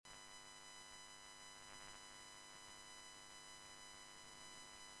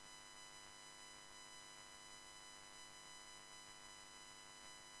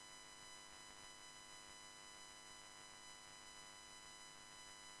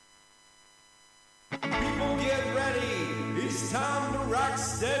time to rock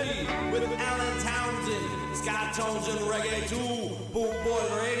steady with Alan Townsend, Scott Tones and Reggae 2, Boot Boy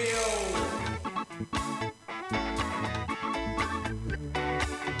Radio.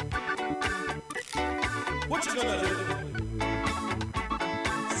 What you gonna do?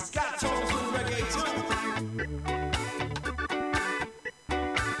 Scott Tones and Reggae 2.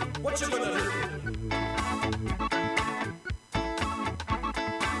 What you gonna do?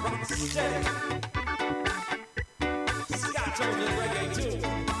 Rock steady. Scott Tones and Reggae 2.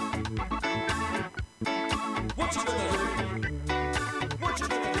 What you gonna do? What you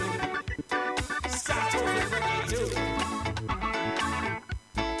gonna do? Scott Tones and Reggae 2.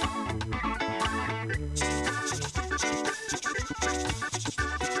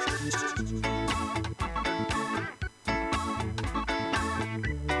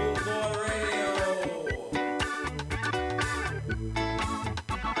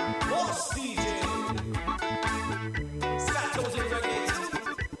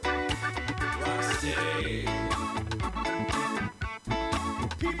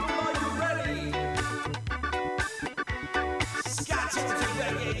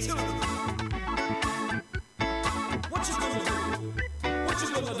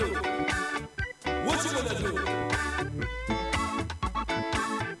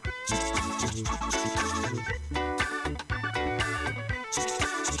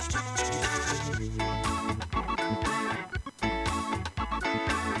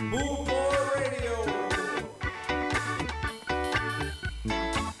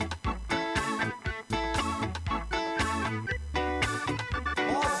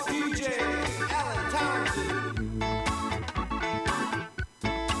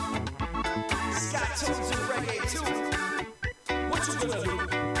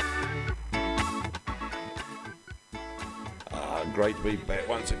 Great to be back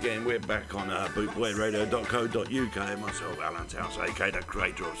once again. We're back on bootboyradio.co.uk. Myself, Alan Towns, aka the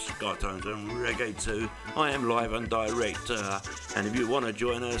creator of Scott Tones and Reggae 2. I am live and direct, and if you want to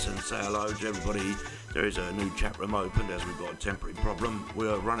join us and say hello to everybody, there is a new chat room opened as we've got a temporary problem.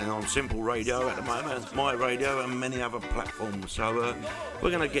 We're running on Simple Radio at the moment, My Radio, and many other platforms. So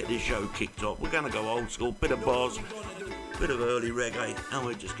we're going to get this show kicked off. We're going to go old school, bit of bars, bit of early reggae, and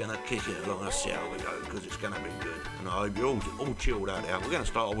we're just going to kick it along and see how we go, because it's going to be good. And I hope you're all chilled out there. We're going to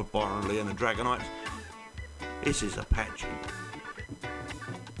start off with Byron Lee and the Dragonites. This is Apache.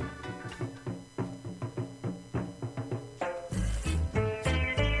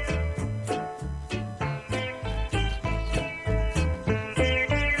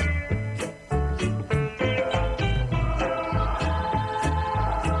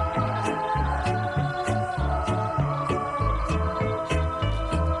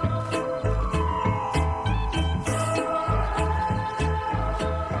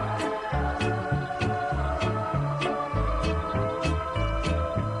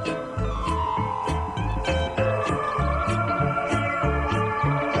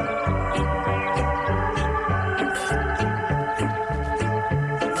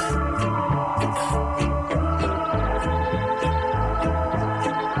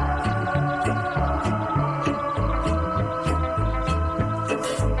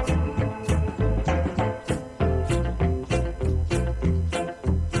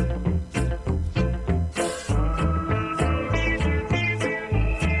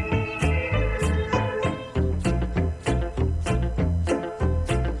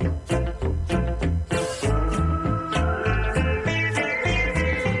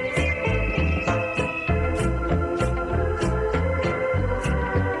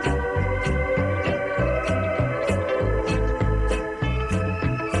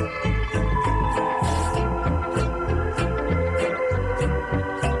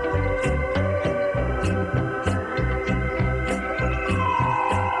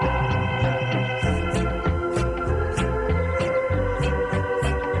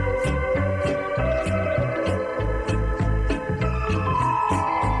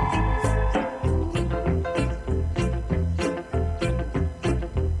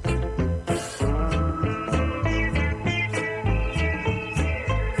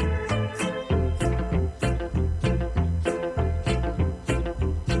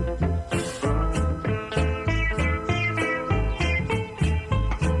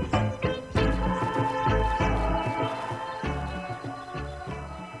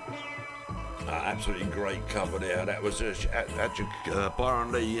 Absolutely great cover there. That was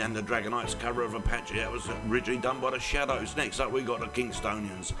Byron Lee and the Dragonites cover of Apache. That was originally done by the Shadows. Next up we got the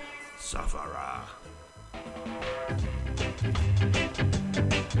Kingstonians, Sufferer.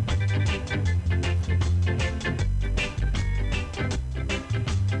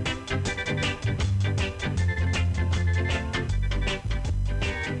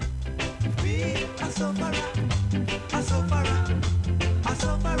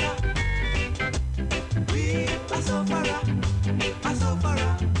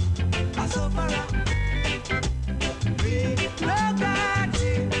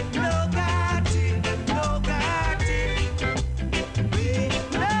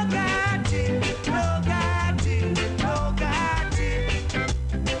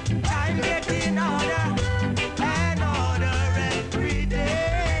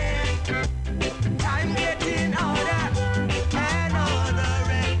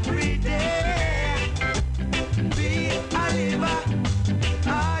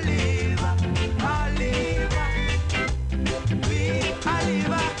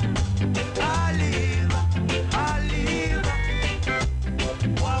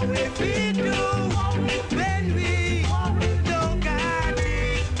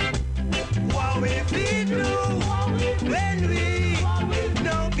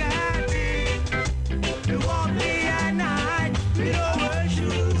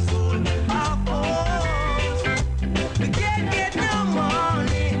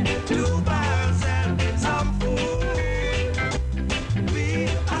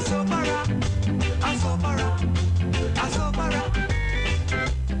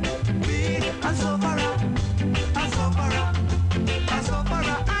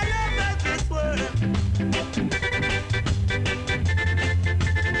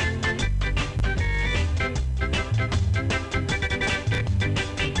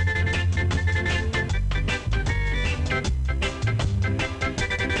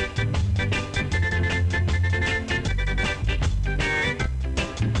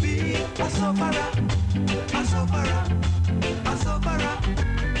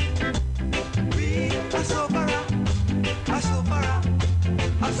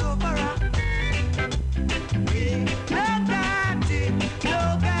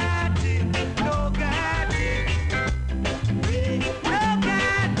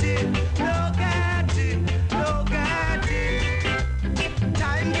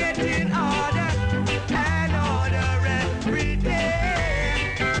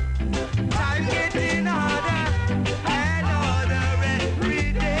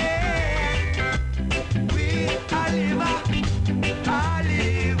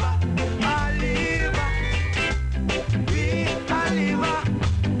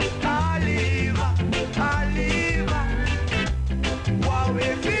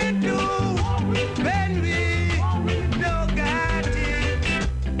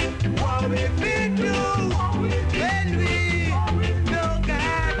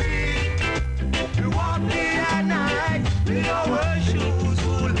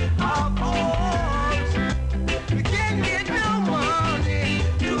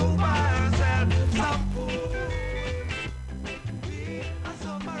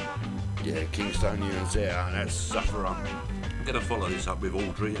 Kingstonians there, and that's Sufferer. I'm going to follow this up with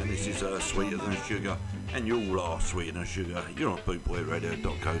Audrey, and this is Sweeter Than Sugar, and you all are Sweeter Than Sugar. You're on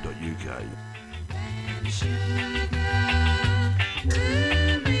bootboyradio.co.uk.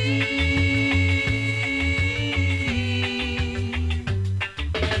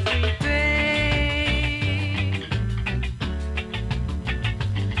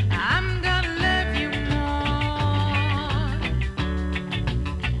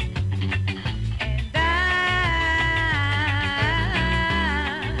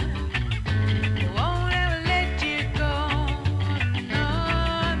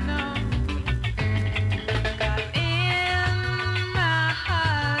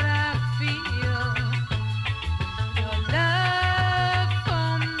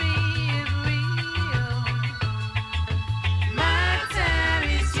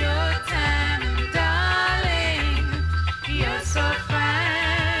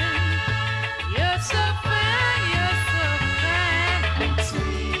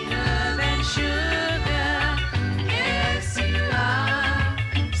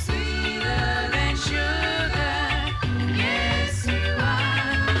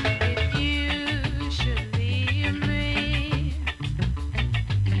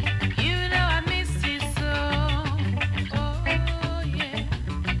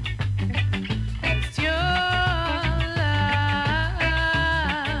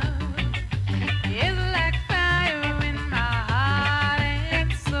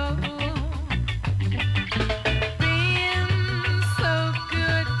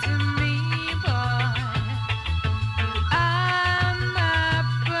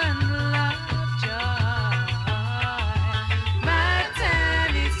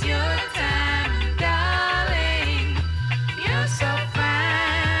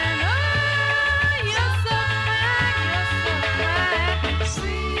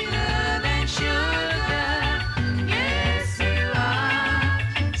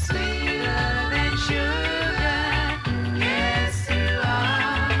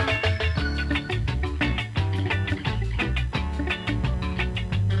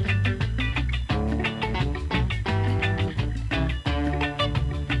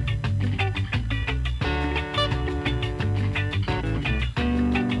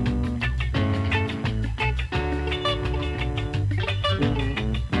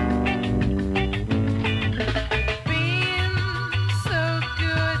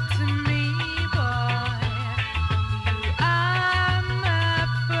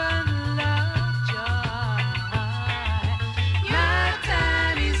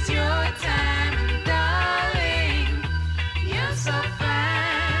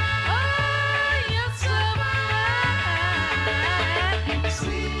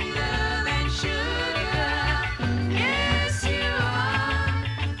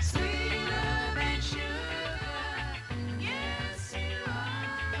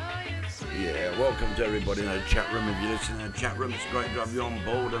 Welcome to everybody in the chat room. If you listen in the chat room, it's great to have you on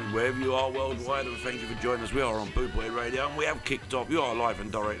board, and wherever you are worldwide, and thank you for joining us. We are on Bootboy Radio, and we have kicked off. You are live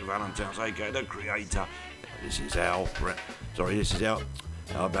and direct with Alan Towns, aka the creator. This is Al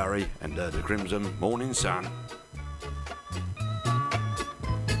Barry, and the Crimson Morning Sun.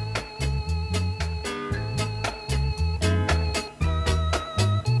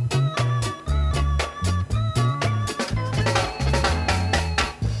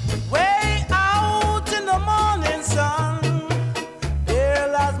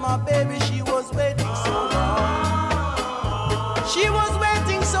 She was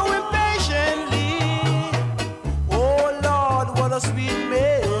waiting so impatient.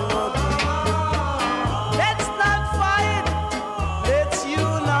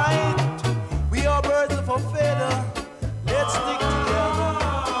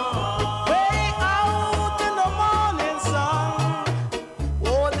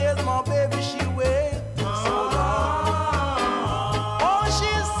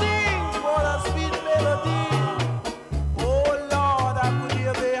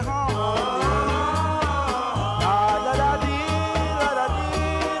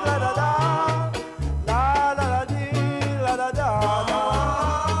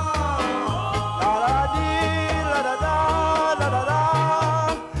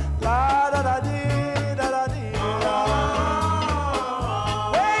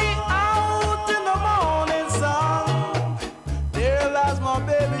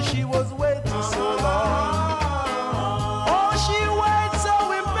 she was waiting so long. Oh, she waits so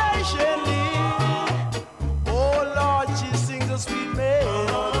impatiently. Oh Lord, she sings a sweet melody.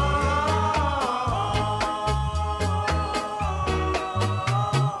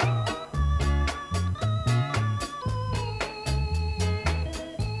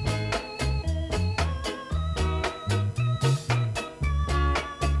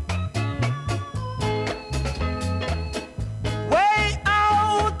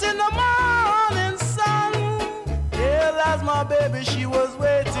 Baby, she was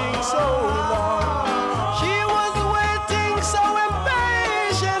waiting so long. She was waiting so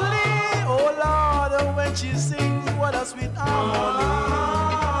impatiently. Oh Lord, and when she sings, what a sweet harmony.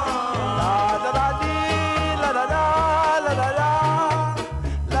 La da da dee, la da da, la da da,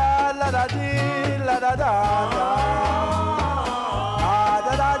 la la da dee, la da da da. La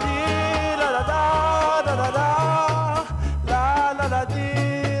da da dee, la da da, da da da, la la da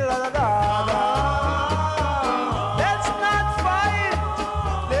dee, la da da da.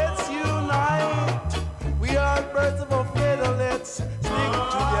 Birds of a feather, let's stick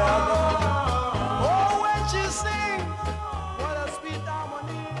together. Oh, when she sings, what a sweet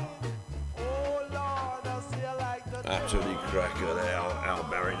harmony. Oh Lord, I see her like the absolutely cracker there, Al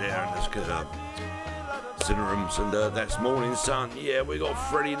Barry there, and this Cinerums, and that's Morning Sun. Yeah, we got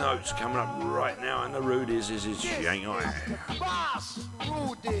Freddie Notes coming up right now, and the Rudies. This is Shanghai. Boss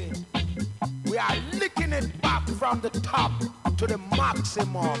Rudy, we are licking it back from the top to the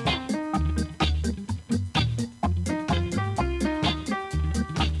maximum.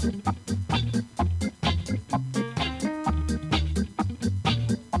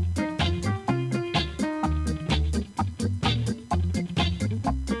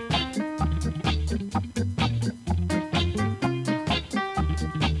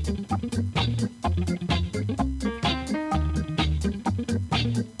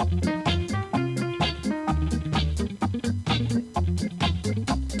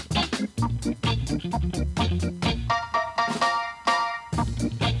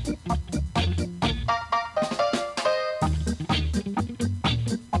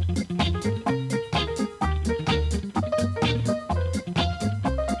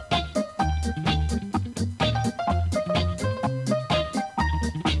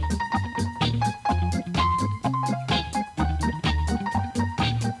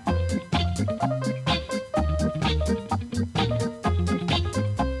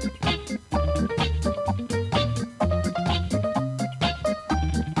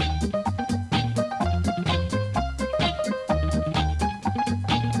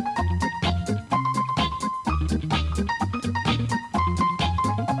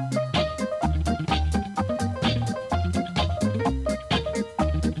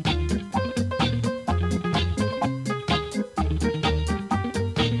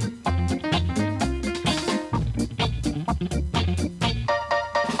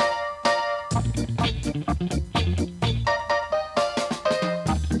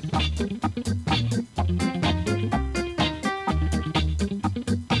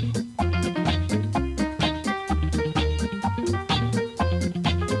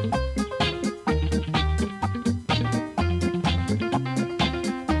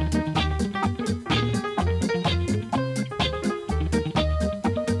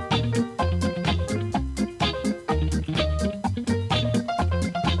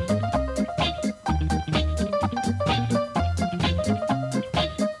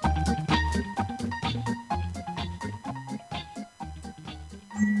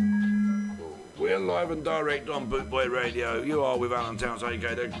 Live and direct on Bootboy Radio. You are with Alan Towns,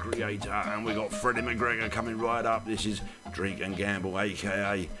 aka the Creator, and we got Freddie McGregor coming right up. This is Drink and Gamble,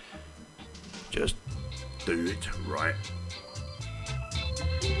 aka Just Do It Right.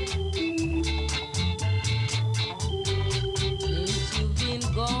 Since you've been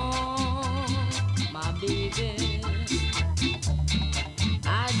gone, my baby,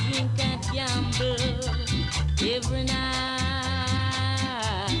 I drink and gamble every night.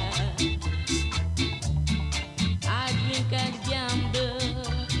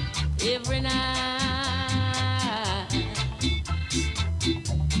 Every night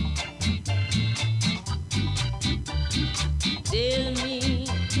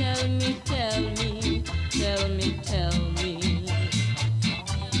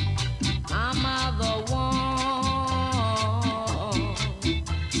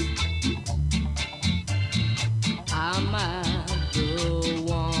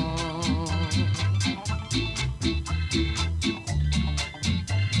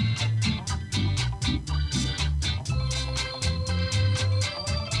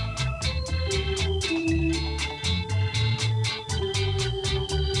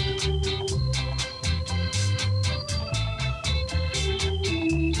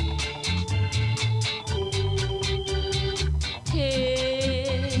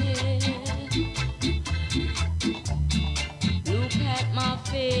at my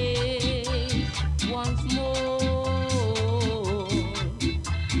face once more.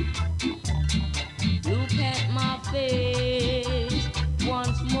 Look at my face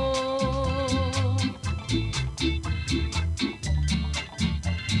once more.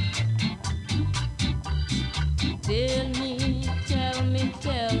 Tell me, tell me,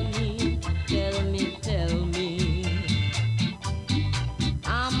 tell me, tell me, tell me,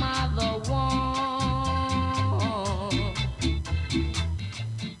 am I the one?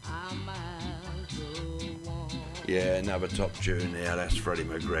 Am I the one? Yeah, another top tune there. That's Freddie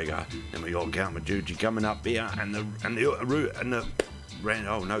McGregor. Then we got Count Duty coming up here, and the root and the.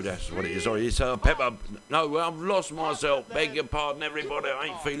 Oh no, that's what it is. Sorry, it's Pepper. No, I've lost myself. Beg your pardon, everybody. I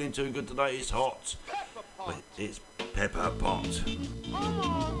ain't feeling too good today. It's hot. Wait, it's Pepper Pot. Come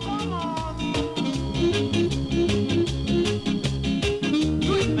on, come on.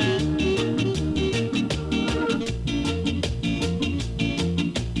 Do it, man.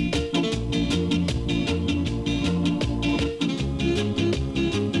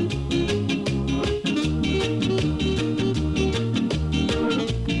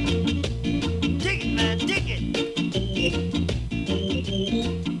 Dig it, man, dig it.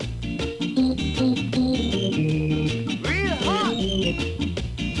 Real hot.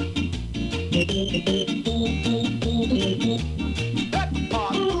 Pepper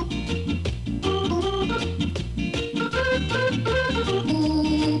pot.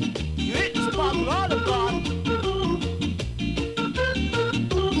 You hit the spot with all the God.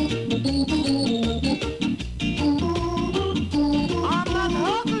 I'm not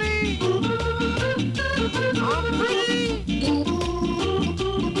ugly. I'm pretty.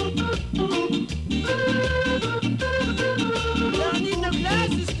 Don't need no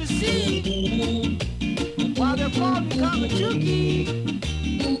glasses to see. While they're probably coming chooky.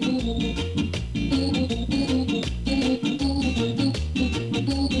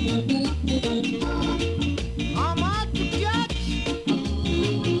 I'm hard to catch.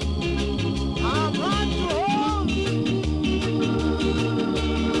 I'm hard to hold.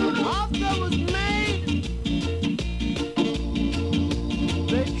 After was made,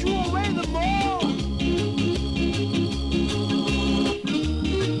 they threw away the mold.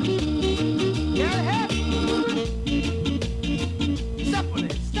 Can't help it. Step on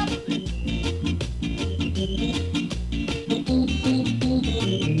it, step on it.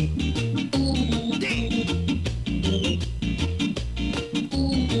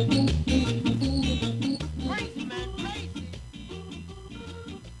 Crazy, man, crazy.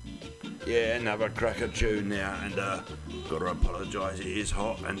 Yeah, another cracker tune now, and gotta apologise. It is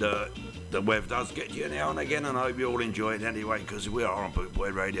hot, and the weather does get you now and again, and I hope you all enjoy it anyway, because we are on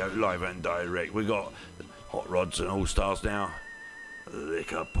Bootboy Radio, live and direct. We got Hot Rods and All Stars now.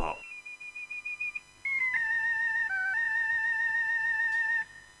 Liquor Pop.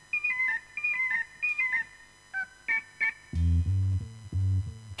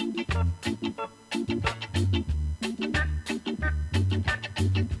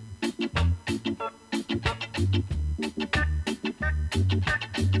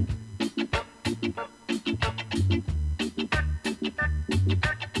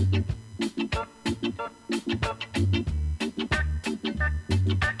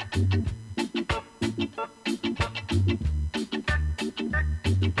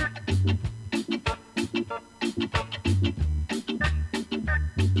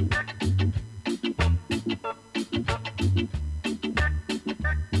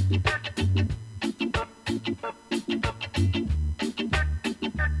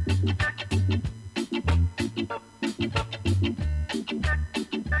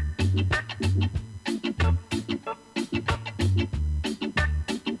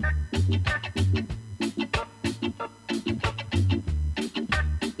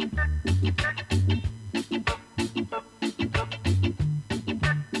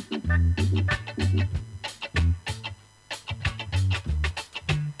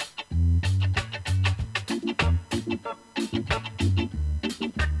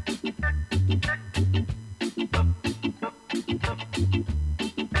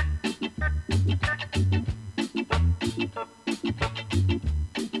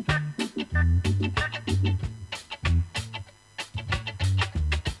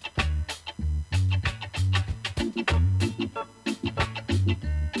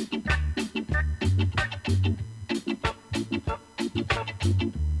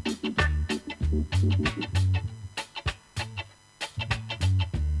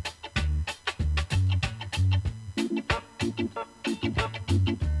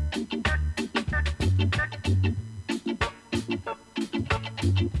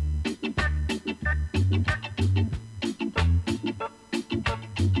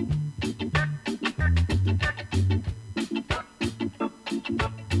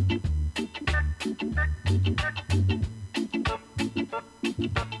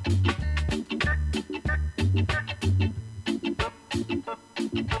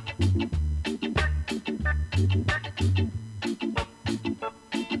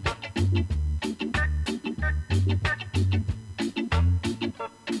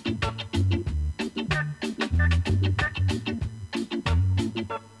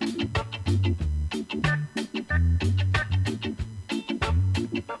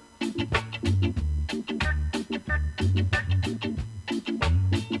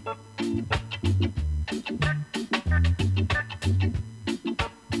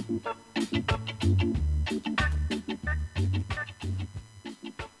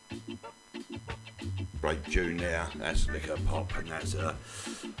 tune there. That's Liquor Pop, and that's Hot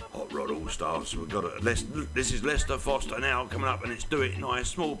Rod All Stars. We've got this is Lester Foster now coming up, and it's Do It Nice.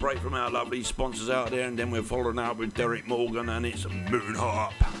 Small break from our lovely sponsors out there, and then we're following up with Derek Morgan, and it's Moon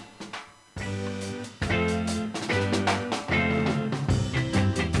Harp.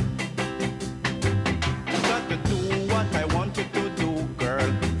 You got to do what I want you to do, girl.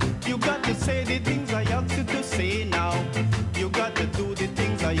 You got to say the things I ask you to say now. You got to do the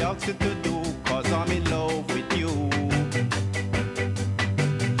things I ask you to do, 'cause I'm in love with you.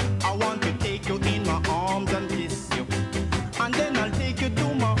 I want to take you in my arms and kiss you, and then I'll take you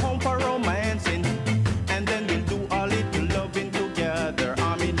to my home for romancing, and then we'll do a little loving together.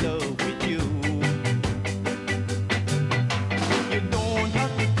 I'm in love with you. You don't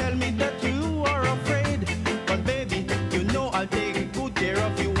have to tell me that you are afraid, but baby, you know I'll take good care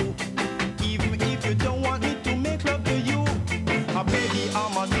of you. Even if you don't want me to make love to you, baby,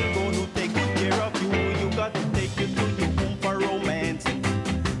 I'm still gonna take good care of you. You got to take you to your home for romancing.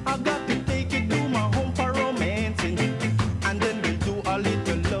 I got to take you to my home for romancing, and then we'll do a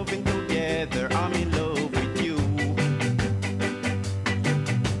little loving together. I'm in love with you.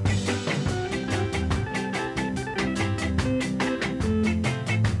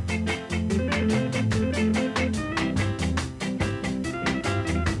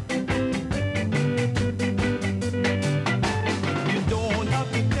 You don't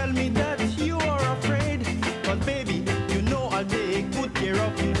have to tell me that you are afraid, but baby, you know I'll take good care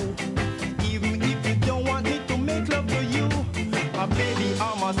of you. Even if you don't want me to make love to you, baby,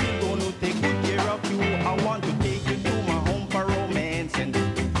 I'm still gonna take good care of you. I want to take you to my home for romancing,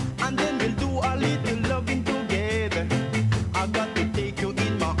 and then we'll do a little loving together. I got to take you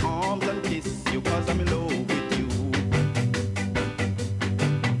in my arms and kiss you, 'cause I'm in love with you.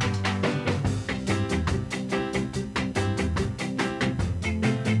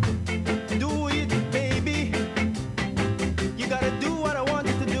 Do it, baby. You gotta do what I want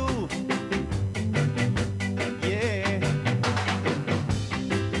you to do. Yeah.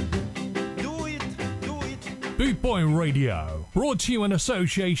 Do it, do it. Boot Boy Radio, brought to you in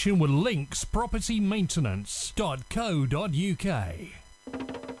association with Links Property Maintenance.co.uk.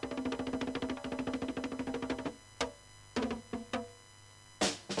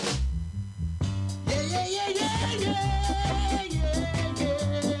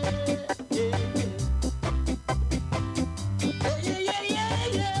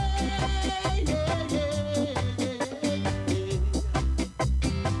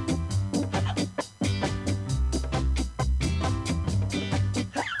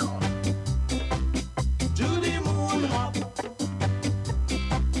 Do the moon hop.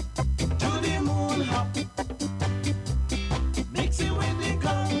 Do the moon hop. Mix it with the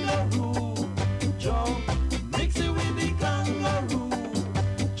kangaroo. Jump. Mix it with the kangaroo.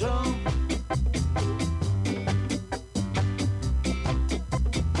 Jump.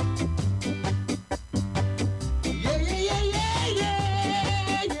 Yeah, yeah, yeah,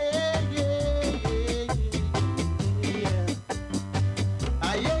 yeah, yeah, yeah, yeah, yeah.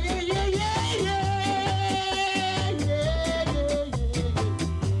 Ah, yeah, yeah, yeah, yeah, yeah, yeah,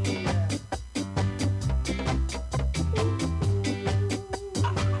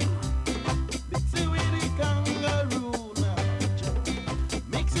 Mix it with the kangaroo now.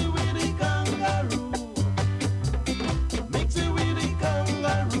 Mix it with the kangaroo. Mix it with the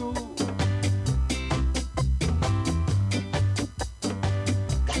kangaroo.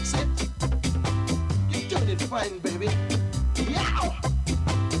 That's it. You're doing it fine, baby. Yeah.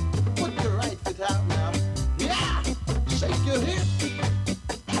 Put your right foot out now. Yeah. Shake your hip.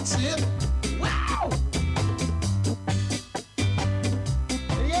 That's it. Wow.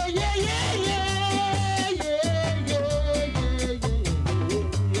 Yeah, yeah, yeah, yeah, yeah, yeah, yeah,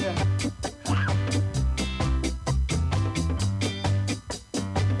 yeah.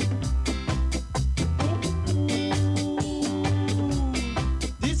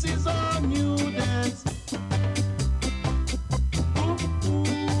 This is our new dance.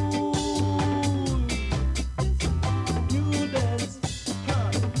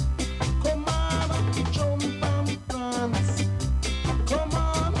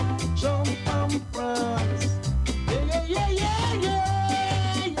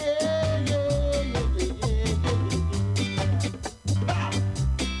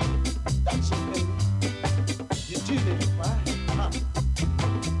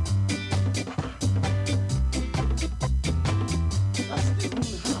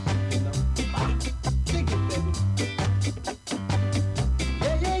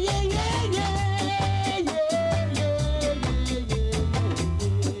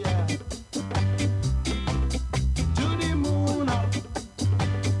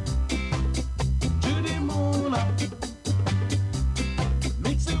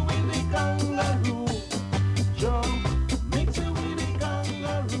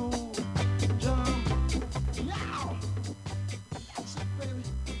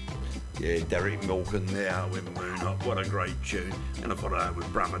 Yeah, Derek Milken there with Moon Up. What a great tune. And I follow that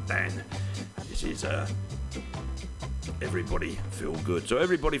with Brahma Dan. This is Everybody Feel Good. So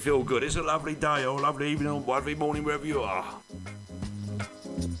everybody feel good. It's a lovely day or a lovely evening or lovely morning wherever you are.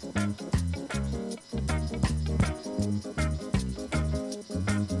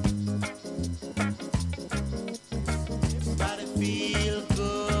 Everybody feel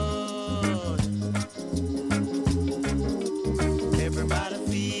good. Everybody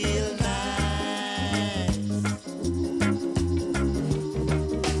feel nice.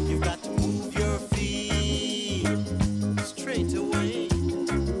 You've got to move your feet straight away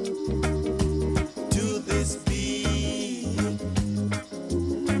to this beat.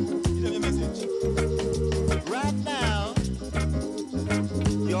 You know the message? Right now,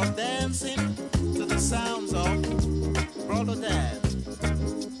 you're dancing to the sounds of Brother Dan,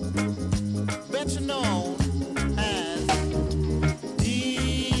 better known as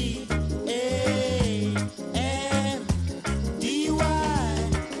D-A-N-D-Y,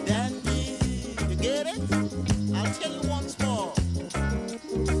 Dandy. You get it? I'll tell you once more.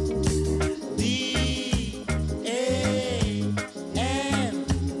 D-A-N-D-Y,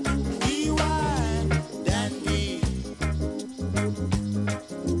 Dandy.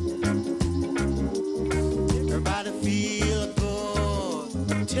 Everybody feel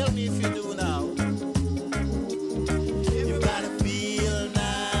good. Tell me if you do now. You gotta feel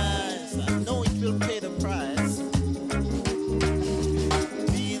nice. I know it will pay the price.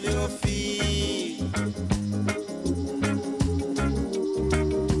 Feel your feet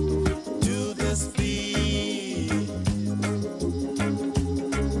to this beat.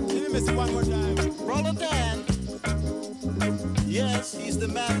 Let me miss it one more time. Brother Dan. Yes, he's the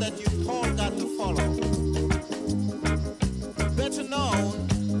man that you all got to follow. Better known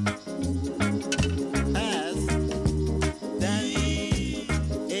as Dandy.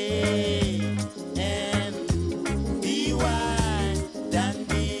 A-N-D-Y,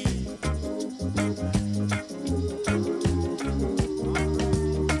 Dandy.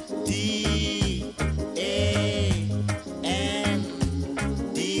 D-A-N-D-Y,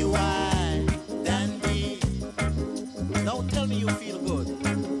 Dandy. Now tell me you feel good.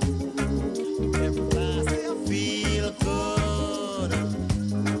 Everybody feel good.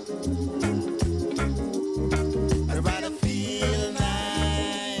 Everybody feel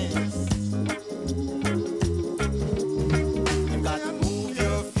nice. You got to move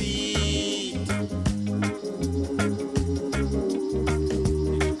your feet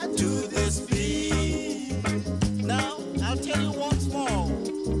to this beat. Now I'll tell you once more.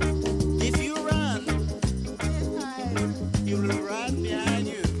 If you run, he will run behind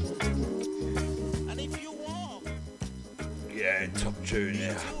you. And if you walk, Yeah, top tune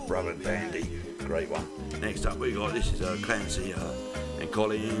there, Brother Dandy. Great one. Next up we got, this is Clancy and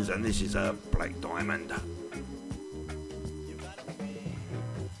Collins, and this is Black Diamond.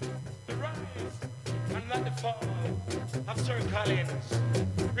 The rise and not the fall of Sir Collins,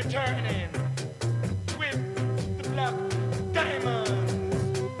 returning with the Black Diamond.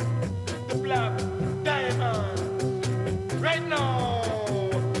 The Black Diamond. Right now.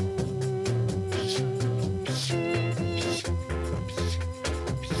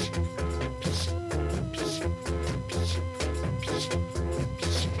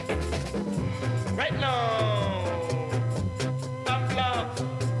 Right now, I'm black,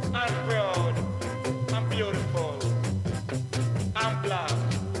 I'm proud, I'm beautiful, I'm black.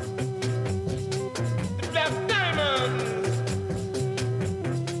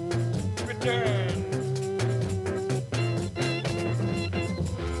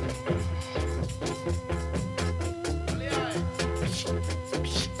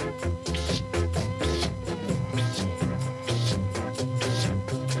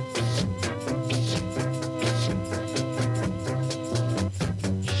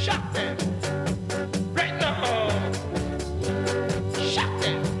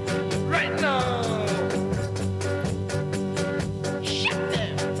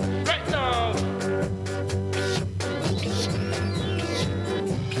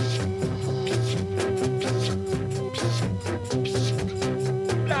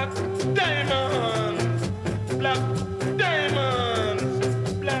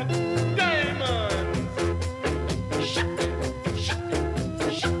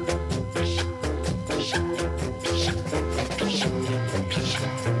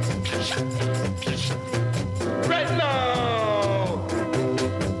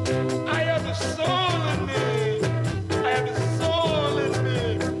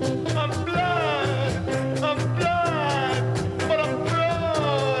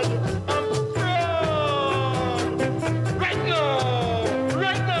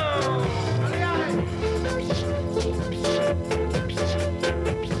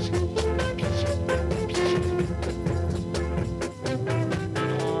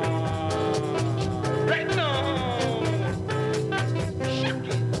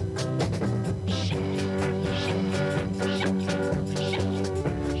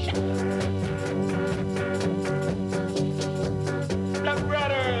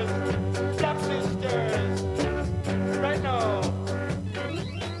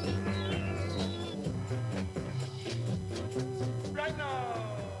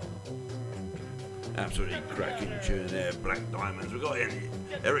 absolutely cracking tune there, Black Diamonds. We've got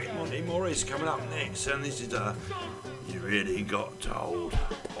Eric Monty Morris coming up next, and this is You Really Got to Hold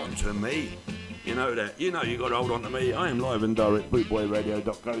On To Me. You know that. You know you got to hold on to me. I am live and direct,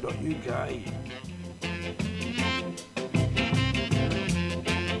 bootboyradio.co.uk.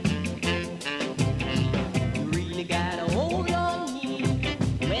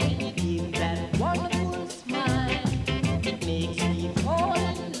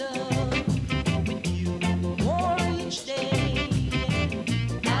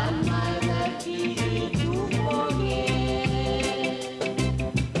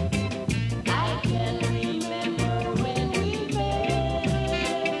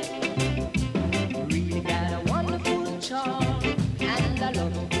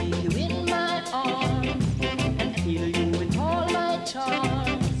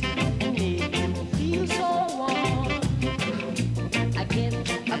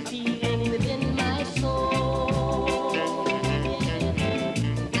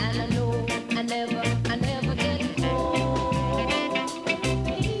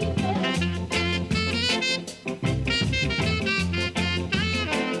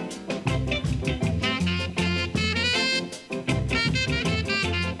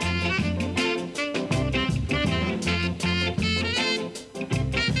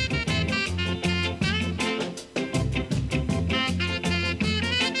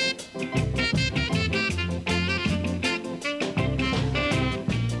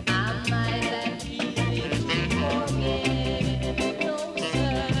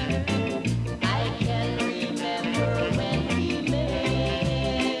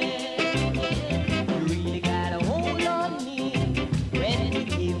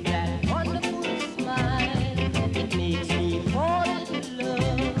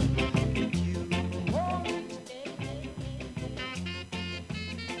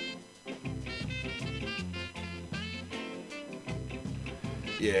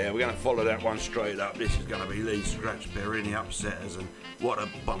 Yeah, we're going to follow that one straight up. This is going to be Lee Scratchberry and the Upsetters, and what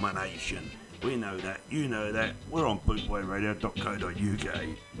abomination. We know that, you know that. We're on bootboyradio.co.uk.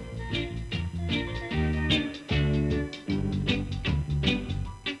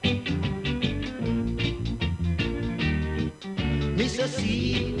 Mr.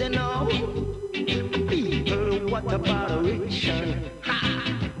 See the now, people, what about a riction?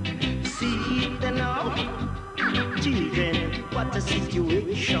 See the now, children, what a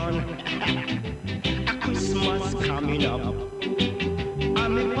situation. A Christmas coming up,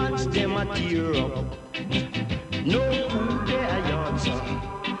 and me pants them a tear up. No food there yard, sir.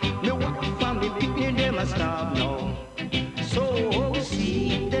 Me walk from me picnic them a starve now. So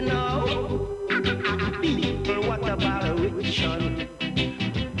see the now, people, what about a riction?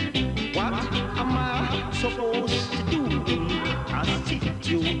 What am I supposed to do in a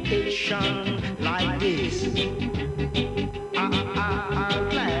situation like this?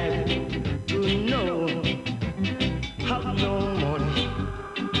 I'd like to know. Have no money,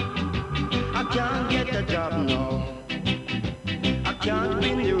 I can't get a job now. I can't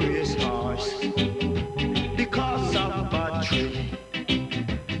win the race horse because of battery,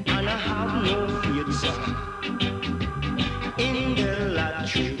 and I have no faith, sir, in the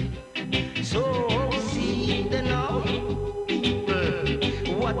lottery. So see the now,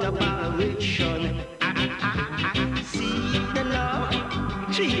 people, what about a riction? See the now,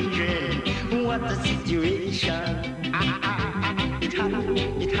 children, what a situation. It hot,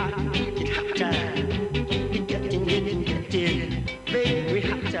 it getting, very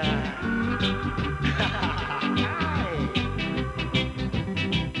hot.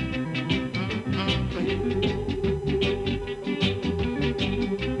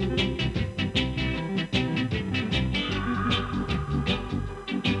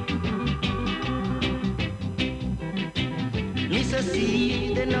 Mr.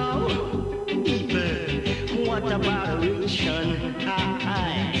 See the now, people, what about a riction?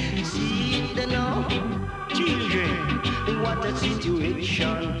 See the now, children, what a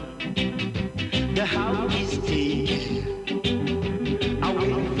situation. The house is taken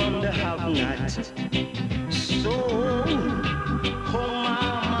away from the have-not. So, how am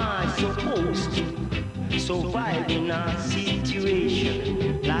I supposed to survive in a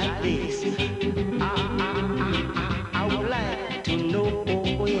situation like this? I would like to know,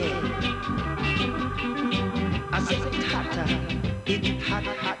 oh yeah. I said it hotter, it hot.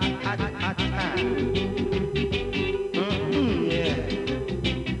 Yeah.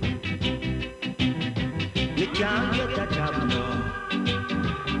 Me can't get a job now,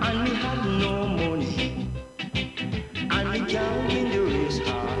 and me have no money, and me can't win the race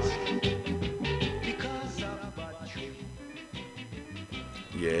horse because of battery.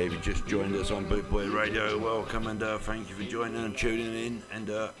 Yeah, if you just joined us on Bootboy Radio. Welcome and thank you for joining and tuning in. And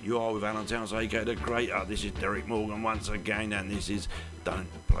you are with Alan Towns, aka The Creator. This is Derek Morgan once again, and this is Don't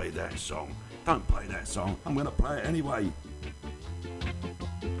Play That Song. Don't play that song. I'm going to play it anyway.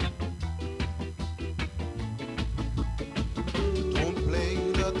 Don't play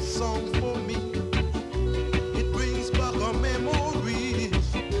that song for me. It brings back our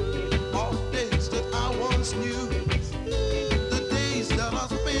memories of days that I once knew. The days that I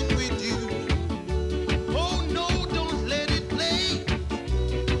spent with you. Oh no, don't let it play.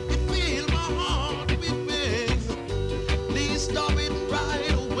 It fills my heart with pain. Please stop it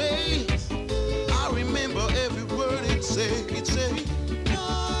right away. I remember every word it said. It said,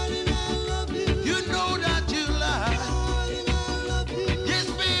 darling, I love you. You know that you lie. Yes,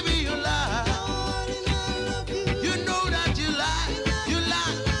 baby, you lie. You know that you lie. You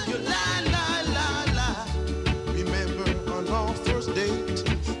lie. You lie, lie, lie, lie. Remember on our first date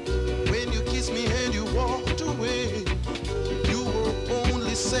when you kissed me and you walked away. You were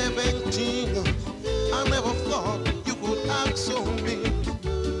only 17. I never thought you could act so mean.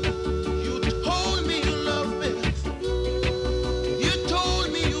 You told me you love me. You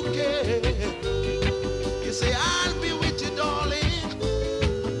told me you care. You say I'll be with you, darling,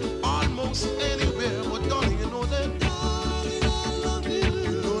 almost anywhere. But darling, you know that. Darling, I love you.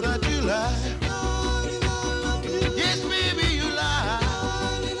 You know that you lie. Darling, I love you. Yes, baby, you lie.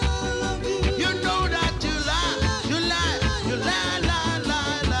 Darling, I love you. You know that you lie. You lie. You lie, lie,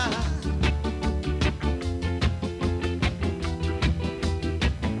 lie, lie.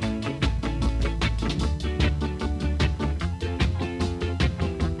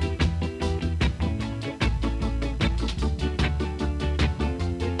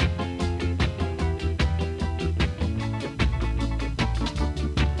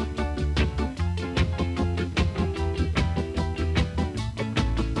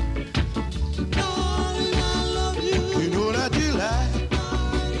 Darling, I love you. You know that you lie.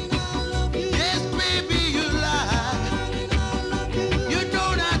 Darling, I love you. Yes, baby, you lie. Darling, I love you. You know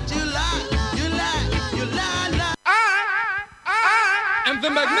that you lie. You lie. You lie, lie. And the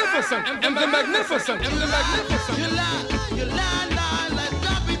magnificent, and the magnificent, and the magnificent. You lie. You lie, lie, lie.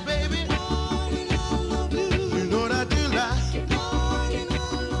 Stop it, baby. Darling, I love you. You know that you lie. Darling, I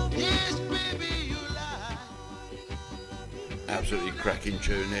love you. Yes, baby, you lie. Absolutely cracking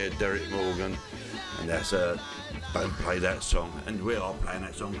tune here, Derek Morgan. And that's Don't Play That Song. And we are playing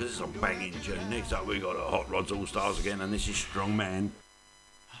that song because it's a banging tune. Next up we got Hot Rods All Stars again, and this is Strong Man.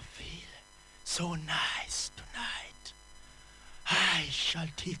 So nice tonight. I shall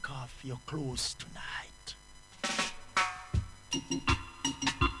take off your clothes tonight.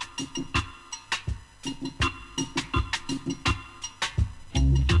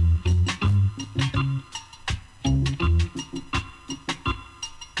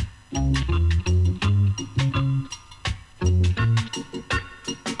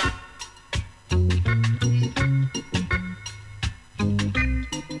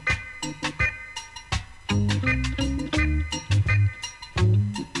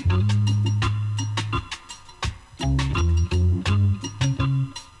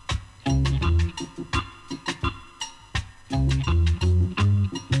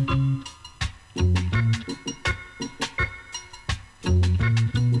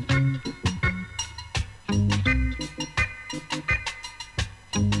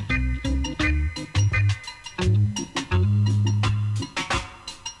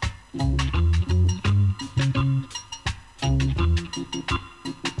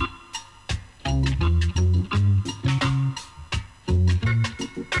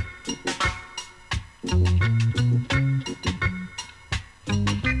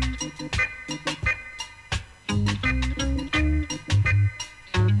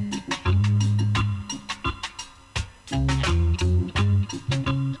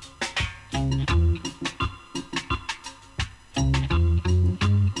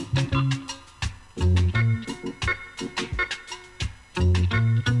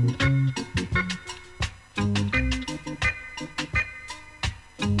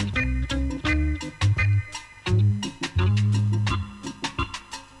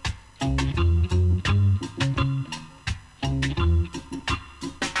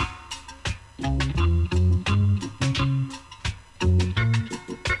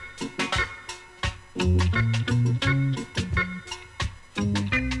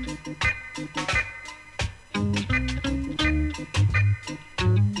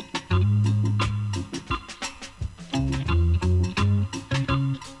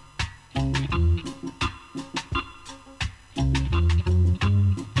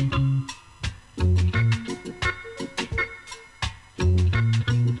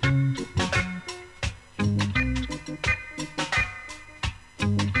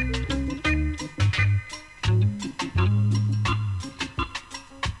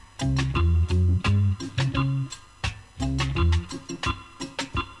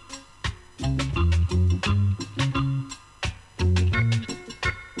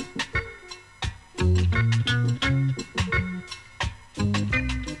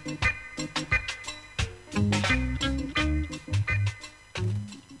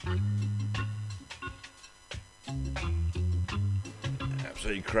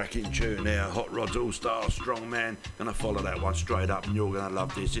 Absolutely cracking tune there. Hot Rods All Star, Strong Man. Gonna follow that one straight up and you're gonna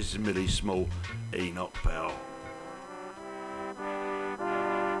love this. This is Millie Small, Enoch Powell.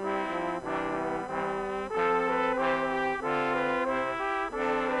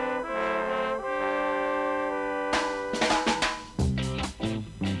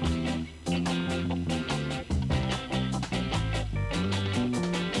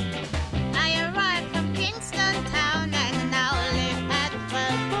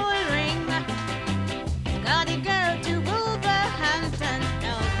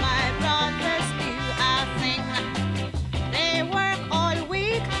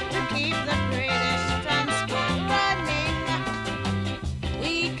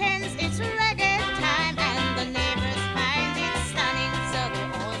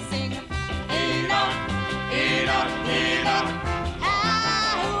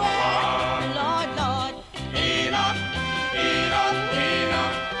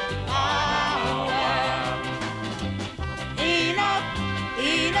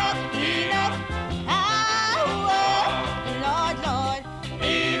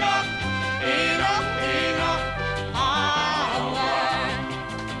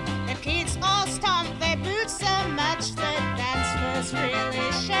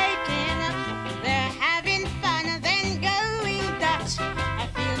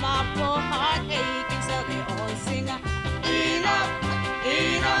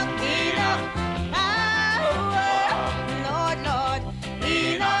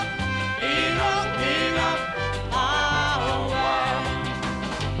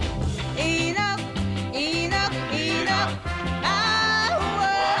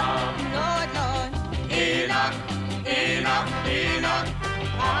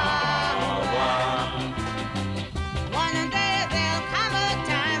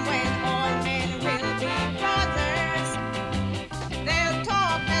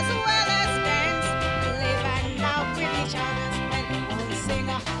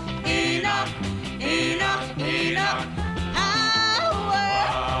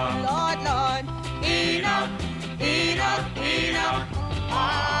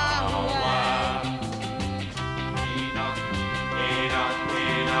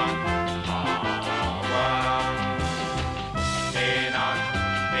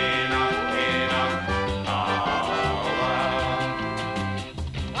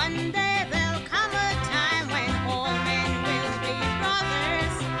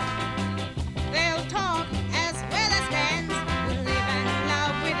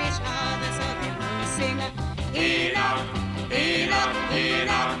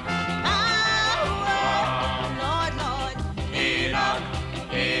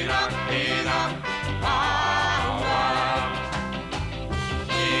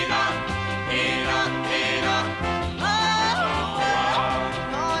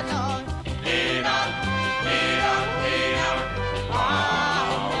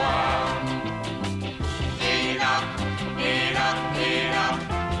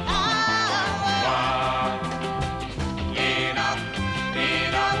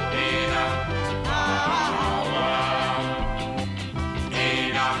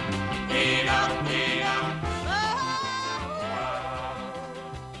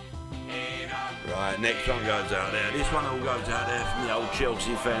 Next one goes out there. This one all goes out there from the old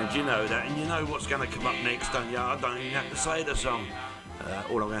Chelsea fans. You know that, and you know what's going to come up next, don't you? I don't even have to say the song.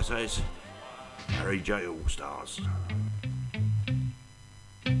 All I'm going to say is Harry J. All Stars.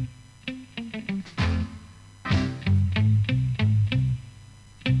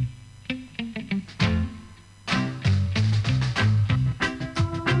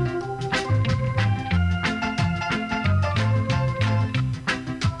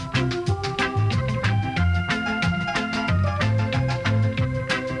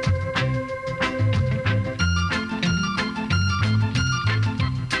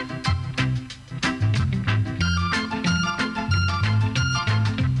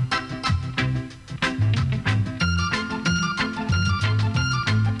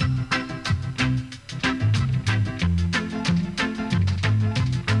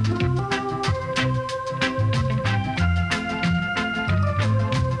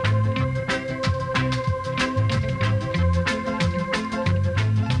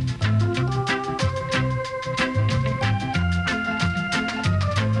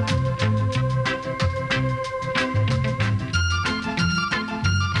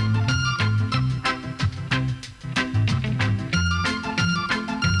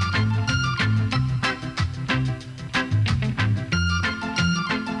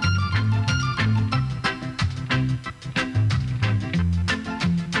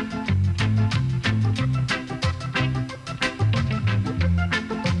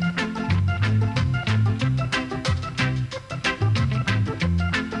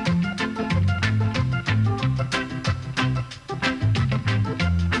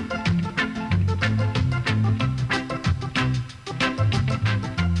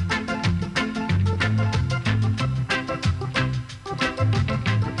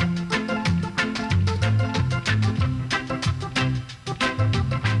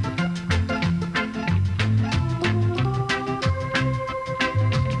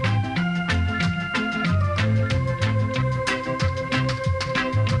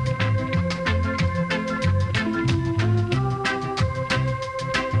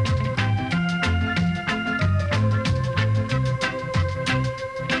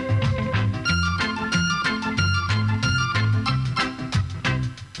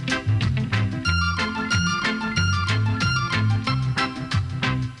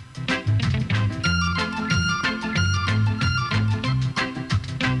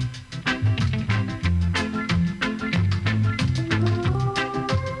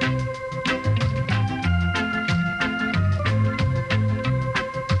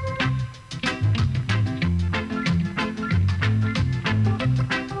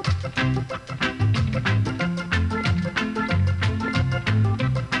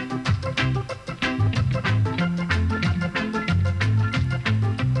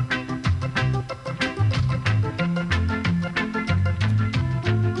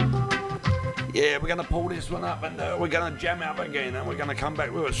 Yeah, we're going to pull this one up and we're going to jam out again and we're going to come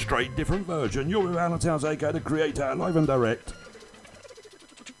back with a straight different version. You're with Alan Towns, aka the creator, live and direct.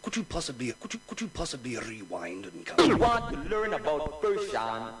 Could you possibly rewind and come? If you want to learn about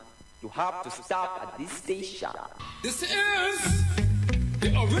Persian, you have to stop at this station. This is the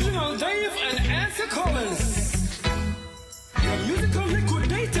original Dave and Answer Collins, your musical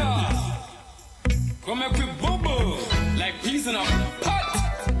liquidator. Come up with bubble like peas in a pot.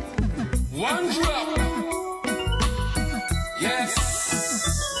 One drop. Yes.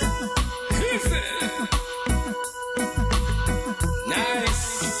 Easy. Nice.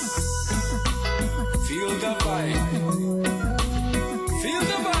 Feel the vibe. Feel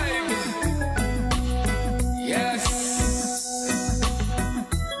the vibe. Yes.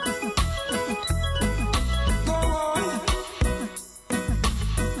 Go on.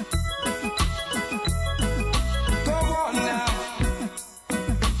 Go on now.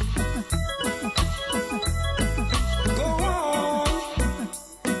 Go on.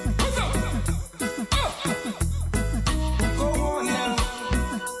 What's up? Go on now.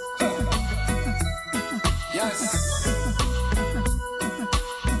 Yes.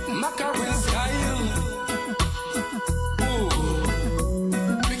 Macaron style. Ooh.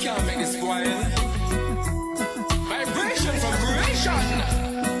 We can't make this quiet. Vibration from creation.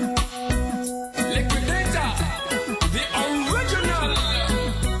 Liquidator. The original.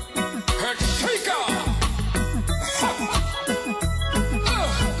 Earth shaker.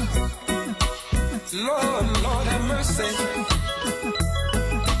 Lord have mercy.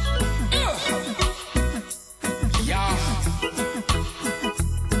 Yeah.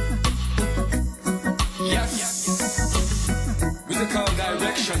 Yes. Musical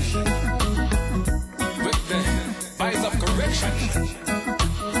direction. With the eyes of correction.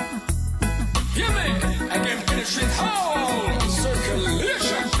 Hear me? I can penetrate all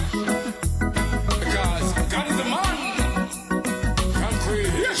circulation. Because God is the man from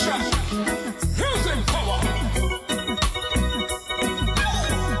creation. Music power.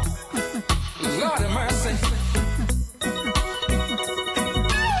 Lord have mercy.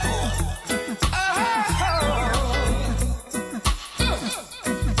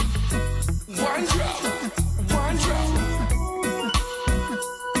 One drop.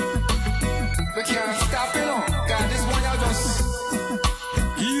 We can't stop it on. God, this one y'all just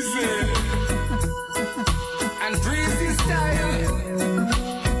easy and breezy style.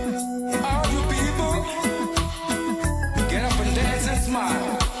 All you people, get up and dance and smile.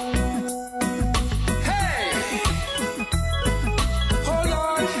 Hey, hold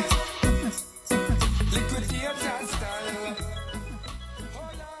on, liquidate that style.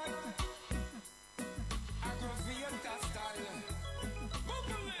 Hold on, aggravate that style.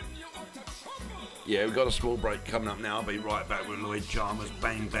 Bubbling you out of trouble. Yeah, we've got a small break coming up now. I'll be right back with Lloyd Chalmers.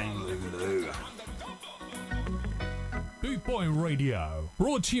 Bang, bang, Lulu. Boot Boy Radio,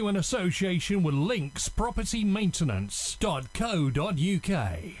 brought to you in association with Links Property Maintenance.co.uk.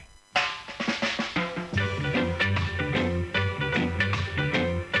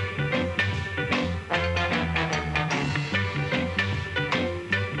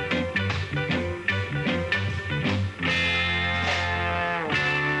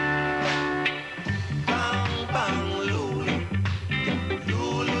 Bang, bang, Lulu.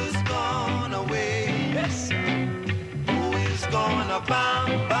 Lulu's gone away. Yes, sir. Who is gonna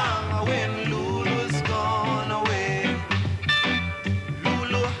bang, bang when Lulu's gone away?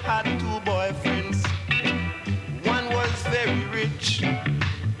 Lulu had two boyfriends. One was very rich.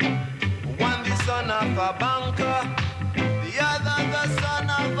 One the son of a banker. The other the son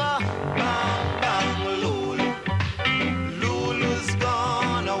of a bang, bang, Lulu. Lulu's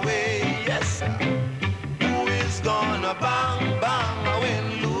gone away. Yes, sir. Who is gonna bang, bang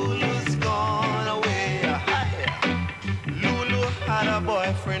when Lulu's gone away? Hi. Lulu had a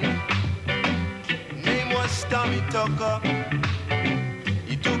boyfriend. Name was Tommy Tucker.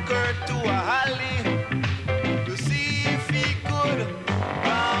 He took her to a alley to see if he could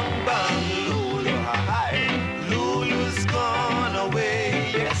bang, bang Lulu. Hi. Lulu's gone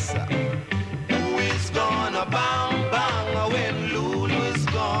away. Yes, sir. Who is gonna bang, bang when Lulu's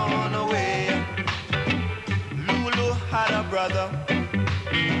gone away? Lulu had a brother,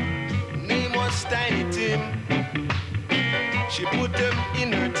 name was Tiny Tim. She put him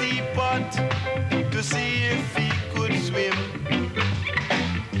in her teapot to see if he could swim.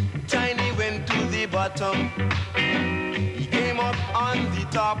 Tiny went to the bottom, he came up on the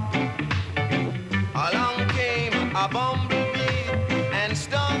top. Along came a bumblebee and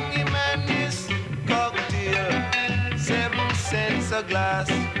stung him and his cocktail. 7 cents a glass.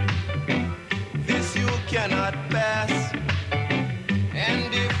 This you cannot pass.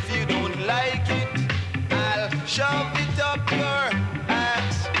 And if you don't like it, Shove it up your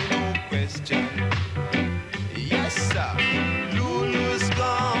ass, no question. Yes, sir. Lulu's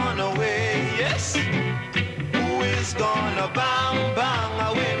gone away, yes. Who is gonna bang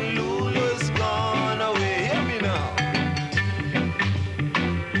bang when Lulu's gone away? Hear me now.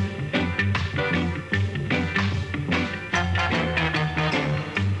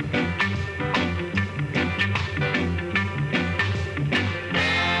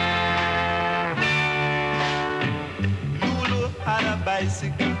 Lulu had a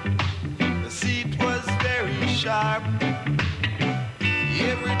bicycle. The seat was very sharp.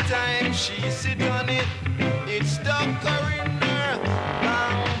 Every time she sit on it, it stuck her in her.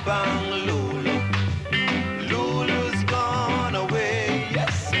 Bang, bang, Lulu. Lulu's gone away,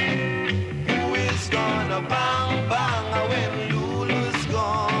 yes. Who is gonna bang, bang when Lulu's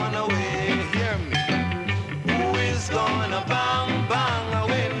gone away? Hear me. Who is gonna bang, bang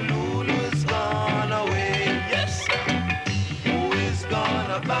when Lulu's gone away? Yes. Who is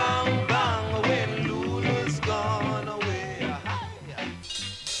gonna bang, bang when Lulu's gone away? Aha.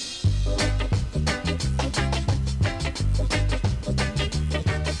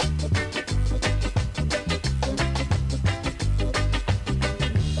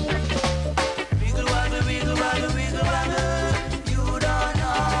 Wiggle waggle, wiggle waggle, wiggle waggle. You don't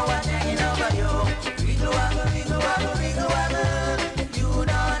know what's hanging over you. Wiggle waggle, wiggle waggle, wiggle waggle. You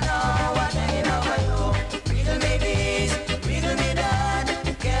don't know what's hanging over you. Wiggle me this, wiggle me that.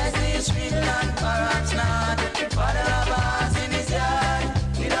 Guess this wiggle and perhaps not. Father of us in his yard.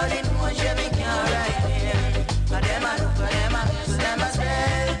 Without it, one Chevy can't ride in. And them a look, and them a kiss, them a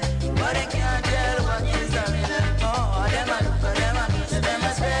spell. But they can't tell what is the middle. Oh, them a look, and them a kiss, them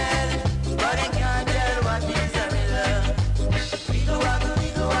a spell. But they can't tell what is the middle. Wiggle waggle,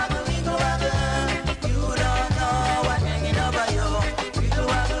 wiggle waggle, wiggle waggle. You don't know what's hanging over you. Wiggle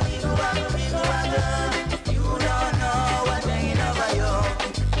waggle, wiggle waggle, wiggle waggle. You don't know what's hanging over you.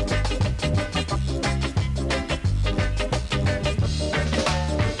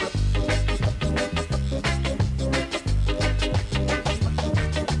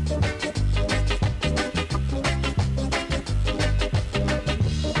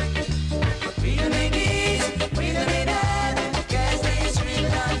 Wiggle me this, wiggle me that. Guess this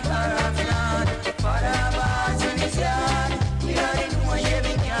wiggle and perhaps not. Father of us in his yard. We are in one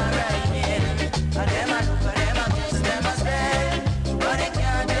Chevy can't ride in. And them a look, and them a kiss, them a spell. But they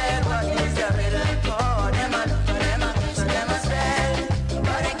can't tell what is the riddle. Oh, them a look, and them a kiss, them a spell.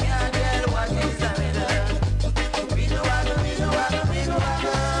 But they can't tell what is the riddle. Wiggle waggle, wiggle waggle, wiggle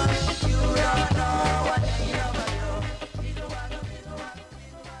waggle. You don't know what hanging over you. Wiggle waggle, wiggle waggle, wiggle waggle.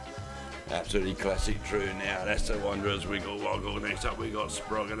 Absolutely classic tune now. That's the Wanderers Wiggle Woggle. Next up we got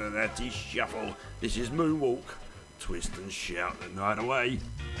Sproggan and Natty Shuffle. This is Moonwalk. Twist and shout the night away.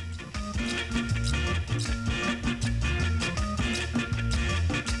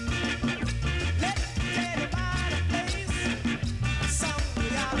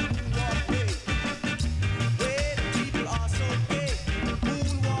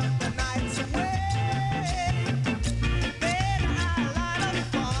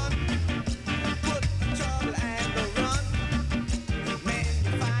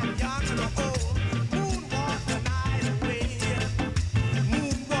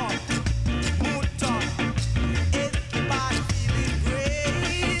 Moonwalk, moon talk.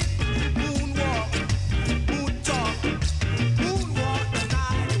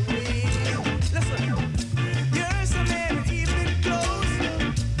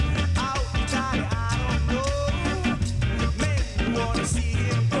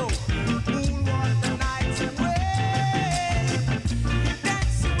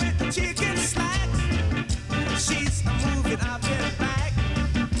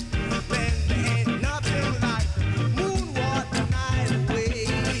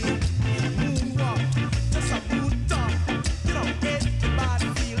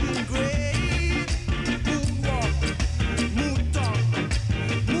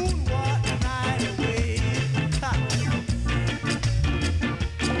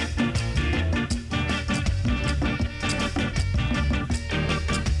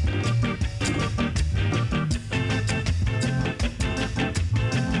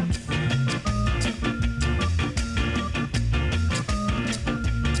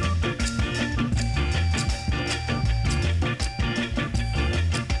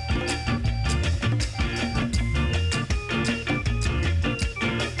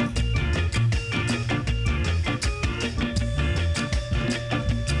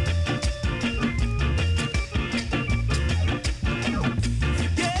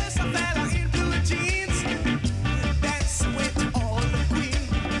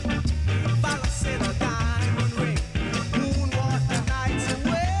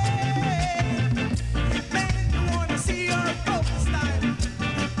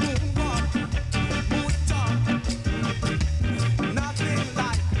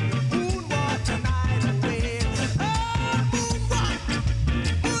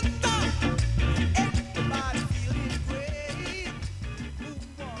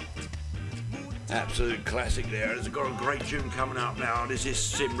 absolute classic there. It's got a great tune coming up now. This is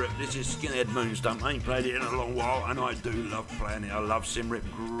Simrip, this is Skinhead Moonstump. I ain't played it in a long while, and I do love playing it. I love Simrip.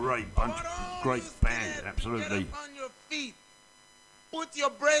 Great bunch, great band, absolutely. On your feet. Put your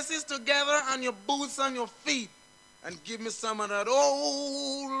braces together and your boots on your feet. And give me some of that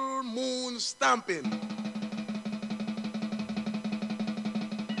old moon stomping.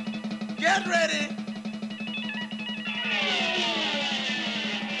 Get ready.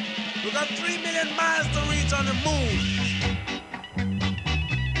 We got 3 million miles to reach on the moon.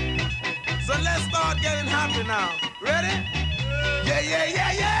 So let's start getting happy now. Ready? Yeah, yeah,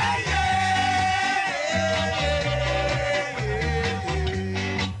 yeah, yeah, yeah.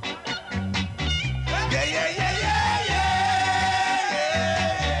 Yeah, yeah, yeah, yeah, yeah.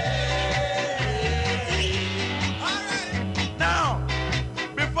 All right. Now,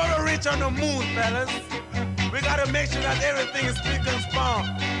 before we reach on the moon, fellas, we gotta make sure that everything is spick and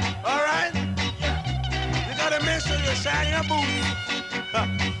span. All right? You gotta make sure you shine your boots.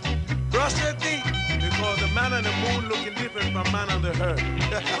 Brush your teeth, because the man on the moon looking different from man on the earth.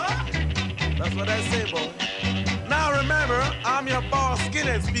 That's what I say, boy. Now remember, I'm your boss,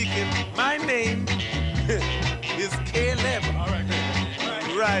 Skinhead speaking. My name is Caleb. All right.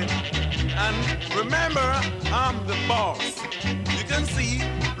 Right. And remember, I'm the boss. You can see,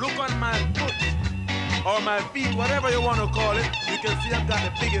 look on my foot. Or my feet, whatever you want to call it, you can see I've got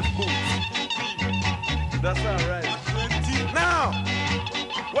the biggest boots. That's all right. Now,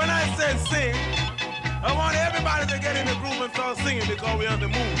 when I said sing, I want everybody to get in the groove and start singing because we're on the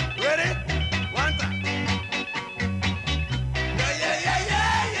moon. Ready? One time. Yeah, yeah, yeah,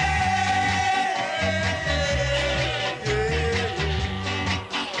 yeah, yeah.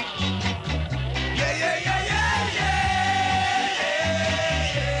 Yeah, yeah, yeah, yeah,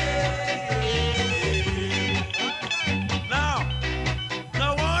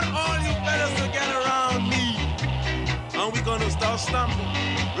 gonna start stomping.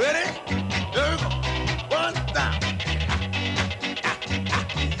 Ready? Here we go. One time.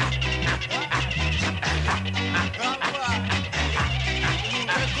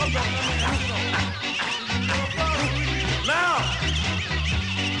 Now,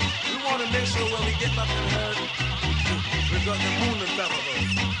 we want to make sure when we get back to the herd, we got the moon on top of us.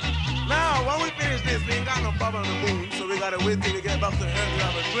 Now, when we finish this, we ain't got no problem on the moon, so we gotta wait till we get back to the herd to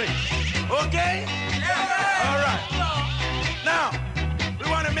have a drink. Okay? Yeah! All right. Now, we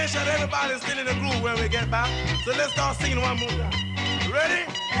want to make sure that everybody's still in the groove when we get back. So let's start singing one more time. Ready?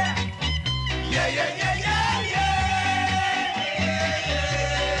 Yeah. Yeah, yeah, yeah, yeah, yeah.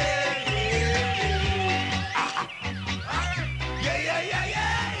 Yeah, yeah, yeah,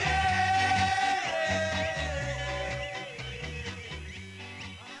 yeah.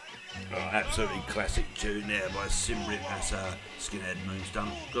 Oh, absolutely classic tune there by Simrip. That's Skinhead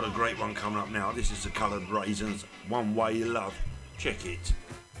Moonstump. Got a great one coming up now. This is the Coloured Raisins, One Way You Love. Check it.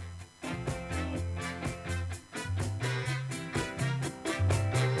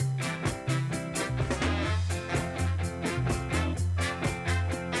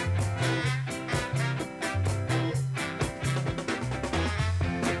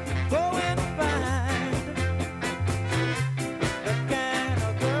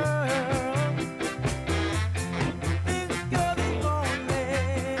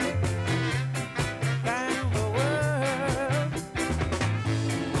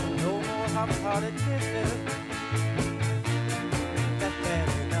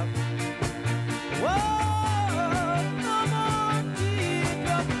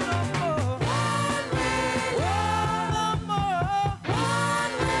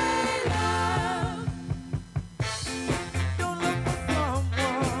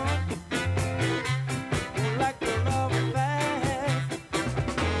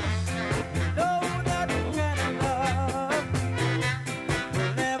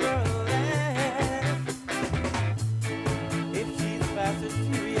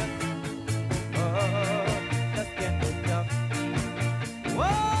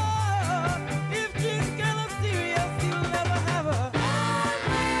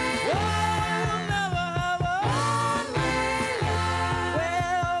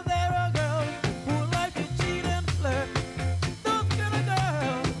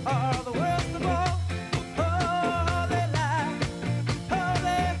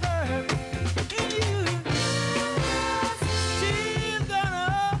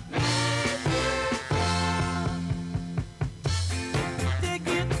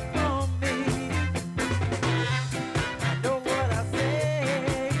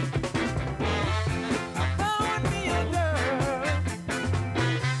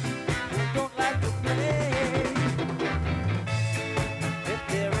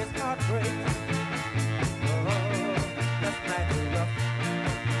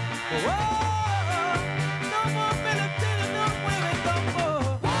 No more Philistine, no mueve tampoco.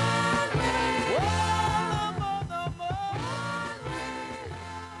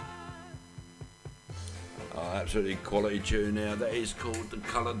 Oh, absolutely quality tune now. That is called The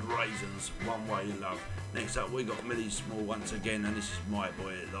Coloured Raisins, One Way Love. Next up, we got Millie Small once again, and this is My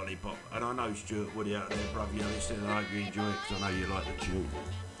Boy Lollipop. And I know Stuart Woody out there, brother, you're listening, and I hope you enjoy it because I know you like the tune.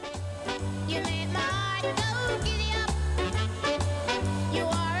 You made my heart go giddy up. You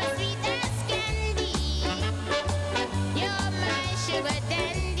are as sweet as candy. You're my sugar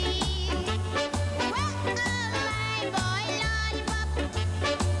dandy. Well, my boy lollipop.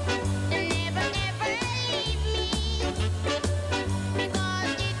 You never, never leave me,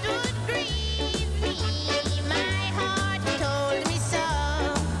 because it would grieve me. My heart told me so.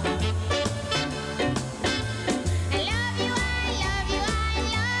 I love you, I love you, I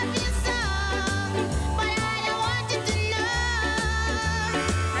love you so. But I don't want you to know.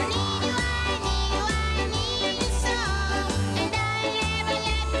 I need you, I need you, I need you so. And I'll never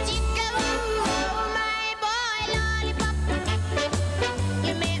let you go. My boy lollipop.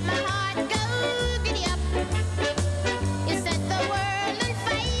 You make my heart go giddy up. You set the world on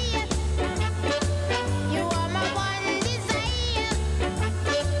fire. You are my one desire.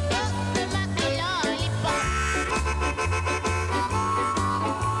 Oh, my lollipop.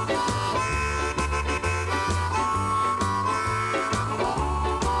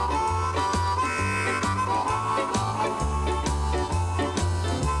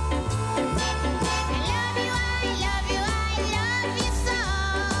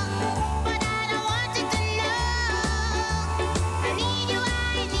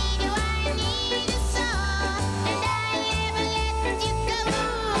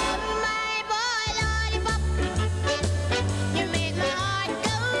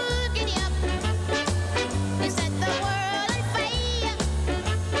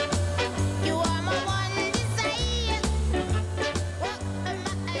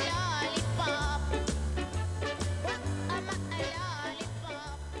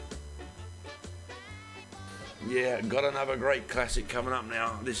 Yeah, got another great classic coming up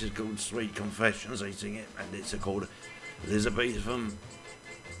now. This is called Sweet Confessions, they sing it, and it's called Elizabethan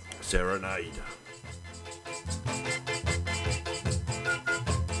Serenade.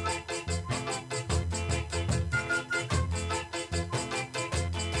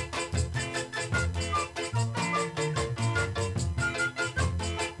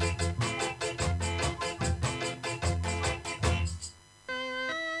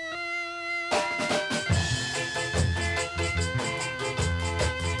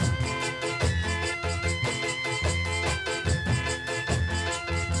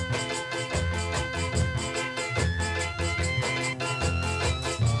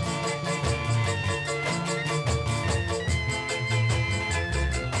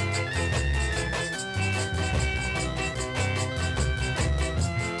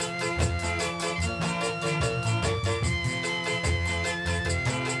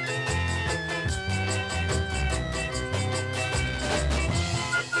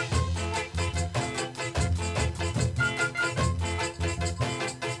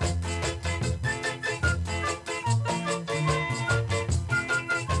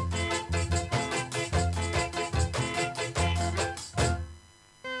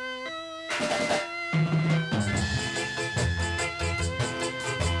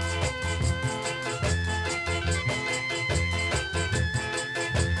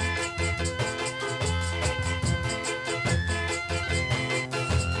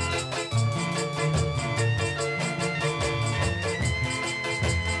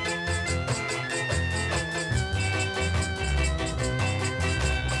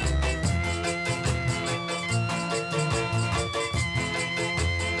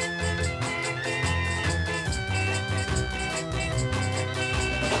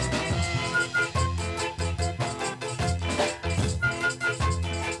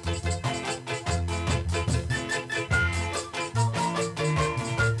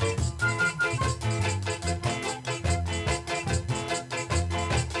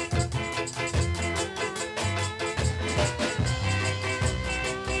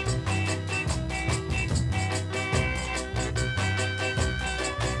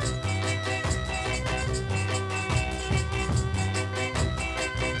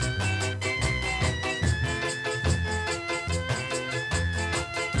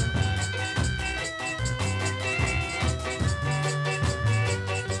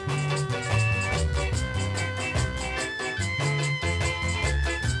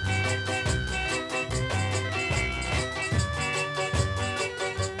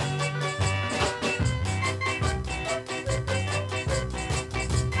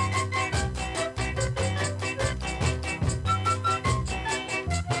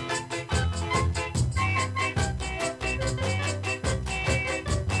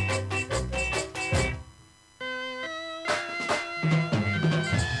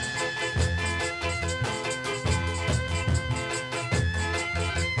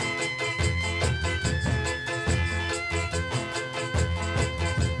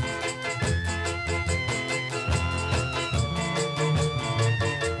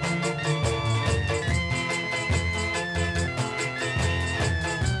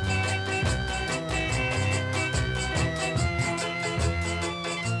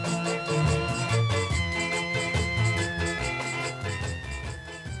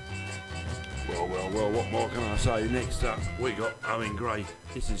 Well, what more can I say? Next up, we got Owen Gray.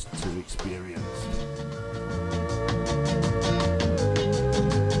 This is Too Experienced.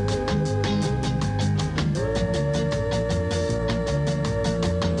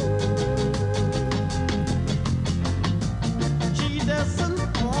 She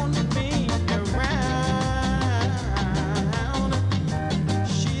doesn't want me around.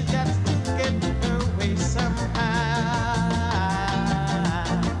 She's got to get her way somehow.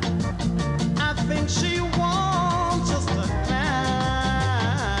 I think she wants just a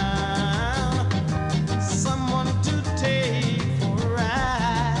clown, someone to take for a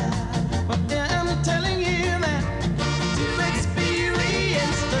ride. But I'm telling you that to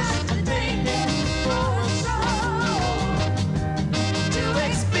experience just to take it for a stroll, to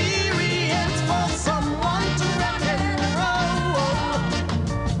experience for someone to rock and roll,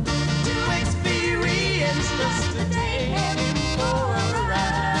 to experience just to take him for a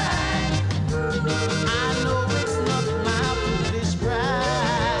ride. I know it's not my foolish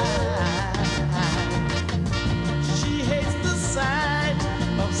pride. She hates the sight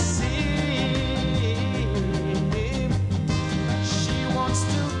of sin. She wants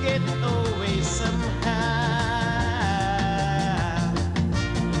to get away somehow.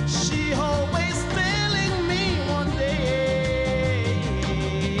 She always telling me one day,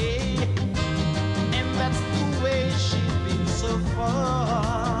 and that's the way she's been so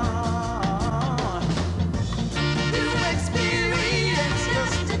far. To experience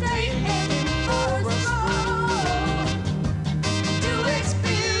just to take him for a stroll, to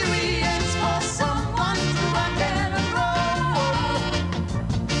experience for someone to rock and roll,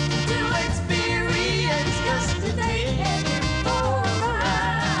 to experience just to take him for a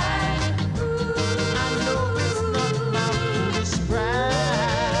ride. I know it's not my foolish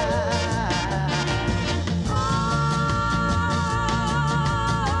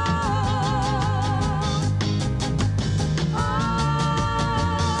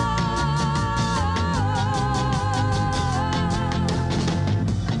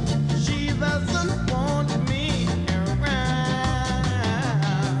She doesn't want me around.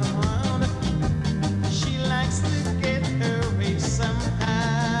 She likes to get her way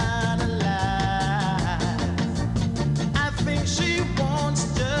somehow to life. I think she wants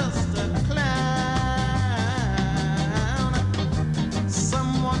just a clown,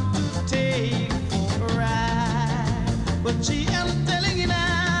 someone to take for a ride. But she am telling you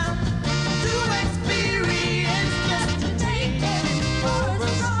now, to experience just to take him for a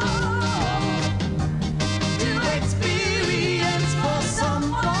stroll, to experience for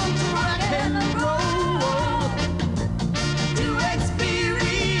someone to rock and roll, to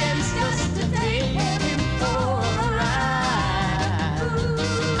experience just to take him for a ride.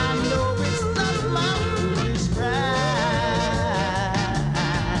 I know it's not my foolish pride.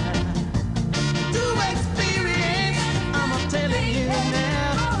 To experience, I'm telling you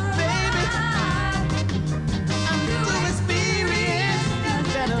now, baby. I'm to experience, you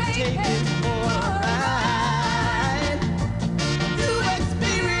gotta take it for a ride. To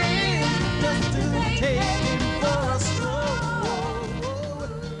experience, just to take it for a stroll.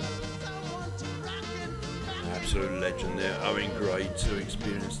 Absolute legend there, Owen Gray, Too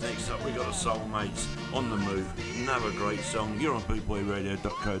Experienced. Next up, we got the Soulmates, On the Move. Another great song. You're on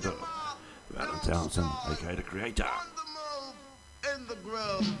bootboyradio.co.uk. Alan Townsend, aka the creator. In the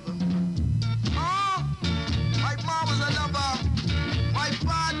grove. Oh, my mom was a lover. My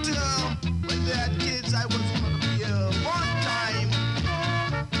father, when they had kids, I was one of the one time.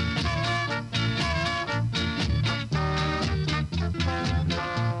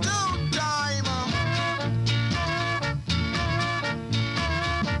 Two time.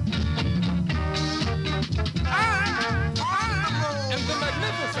 And the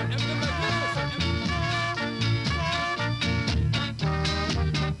magnificent, and the magnificent.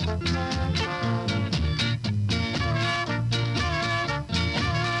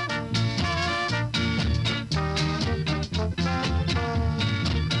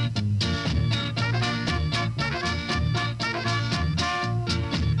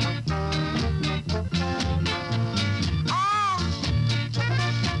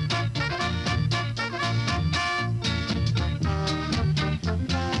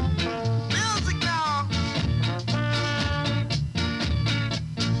 Music now.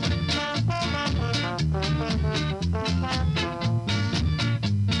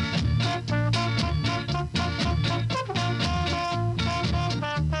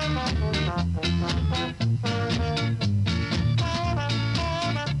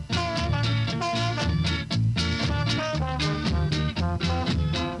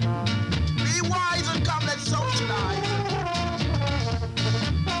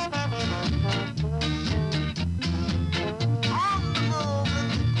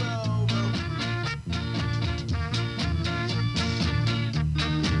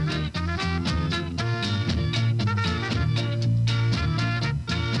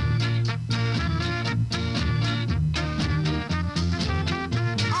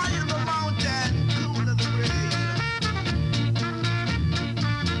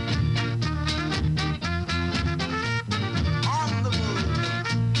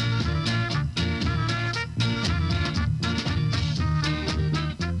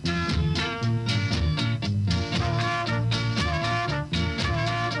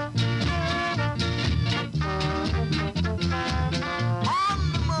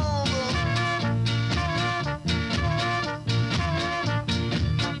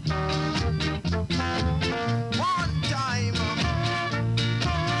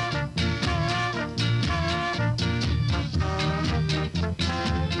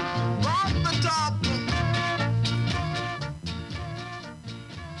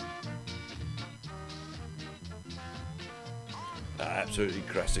 Absolutely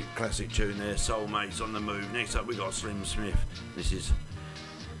classic tune there. Soulmates on the Move. Next up we got Slim Smith. This is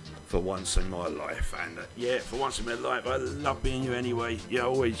For Once in My Life. And yeah, for once in my life, I love being you anyway. Yeah,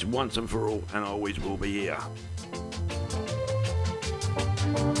 always once and for all, and I always will be here.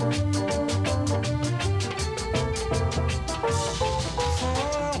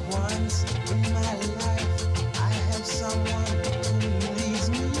 For once in my life, I have someone who needs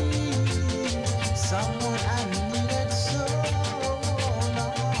me, someone I needed so long.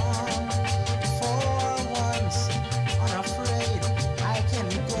 For once, unafraid, I can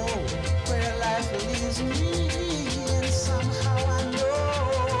go where life leads me, and somehow I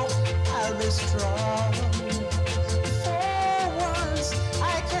know I'll be strong. For once,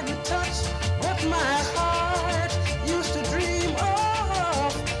 I can touch what my heart used to dream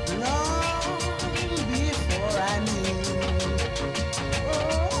of long before I knew.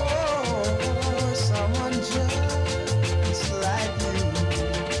 Oh, someone just like you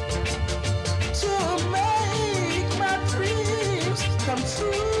to make my dreams come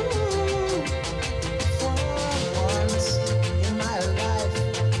true. For once in my life,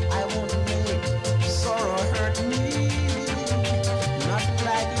 I won't make sorrow hurt me, not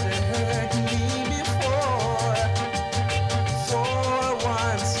like it hurt me before. For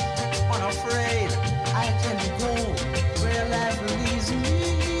once, unafraid, I can go where life leads me.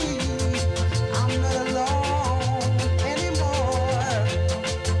 I'm not alone anymore.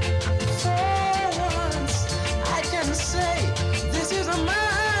 For once, I can say this is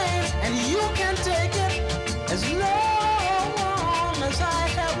mine, and you can take it as long as I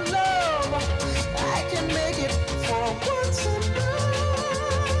have love. I can make it for once in my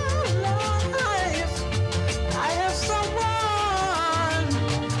life. I have someone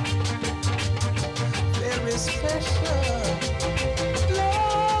very special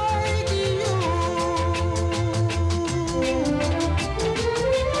like you.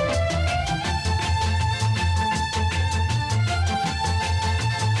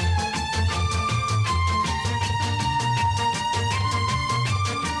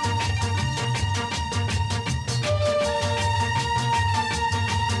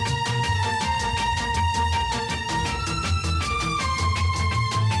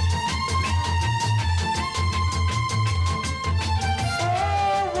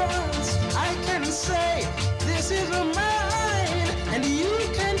 For once, I can say this is mine, and you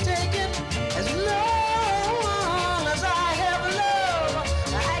can take it as long as I have love.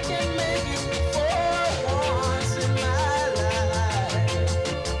 I can make it for once in my life.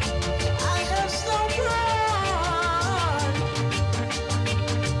 I have someone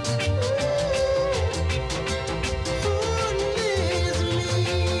who needs me.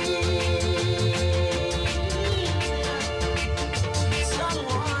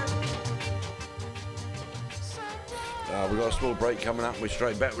 Someone. We've got a small break coming up. We're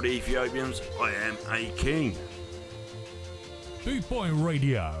straight back with the Ethiopians. I am a king. Boot Boy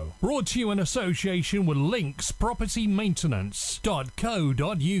Radio, brought to you in association with Links Property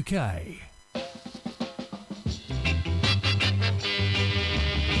Maintenance.co.uk.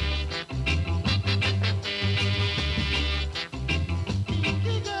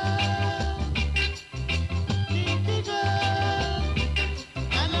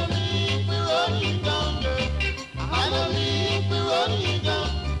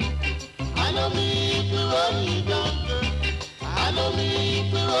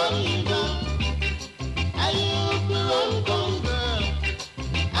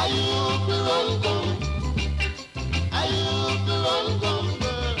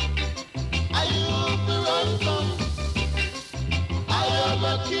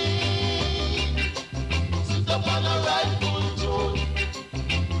 Upon a rightful throne,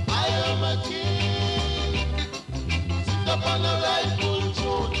 I am a king. Sit upon a rightful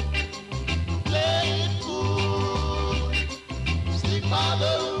throne, play it cool, stick by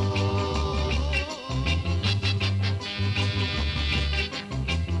the rule.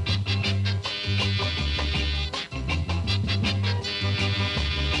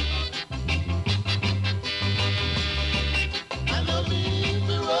 I know me,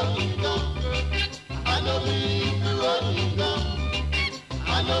 we running down. I know me, we running down.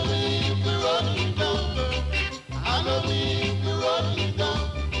 I know me, we running down. I know me, we running down.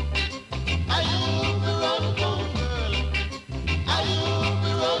 Are you we run down, girl? Are you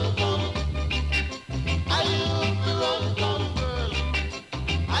we run down? Are you we run down, girl?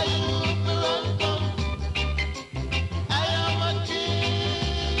 Are you we run down? I am a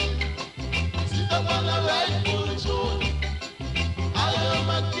king. Sit upon a rightful throne. I am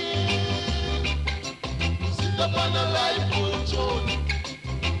a king. Sit upon a rightful throne.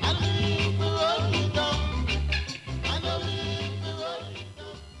 I leave the world down. I know leave the world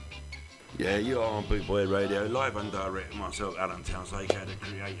Yeah, you are on Bootboy Radio, live and direct. Myself, Alan Towns, aka the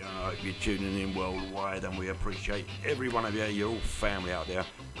creator, and I hope you're tuning in worldwide, and we appreciate every one of you. You're all family out there.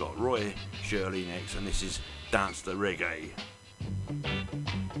 Got Roy Shirley next, and this is Dance the Reggae.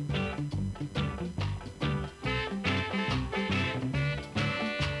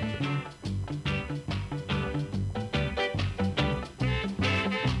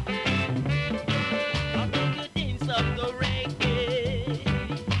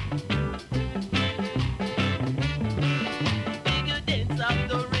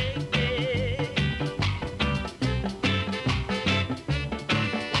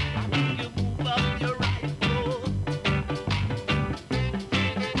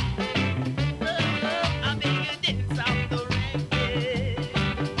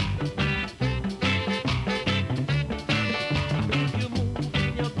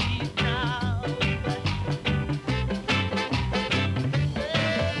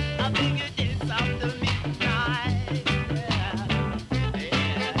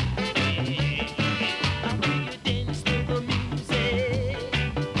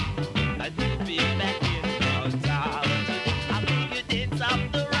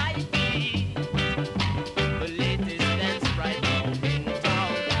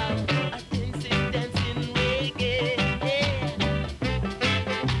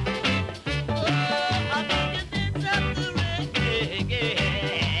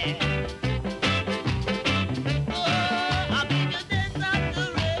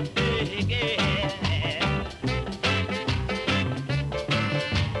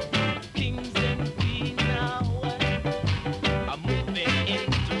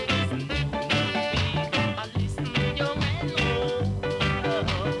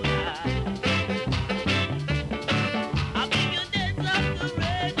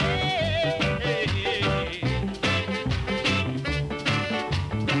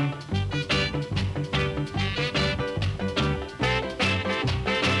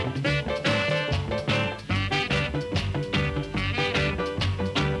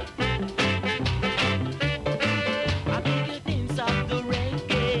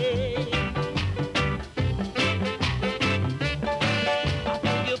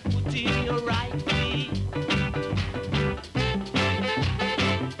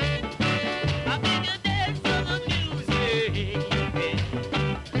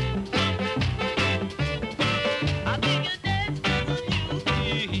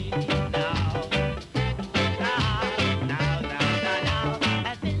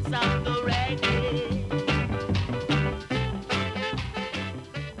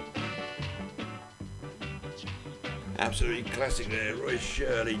 Absolutely classic there, Roy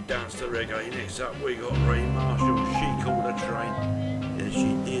Shirley, Dance the Reggae. Next up we got Ray Marshall, She Called a Train. Yeah,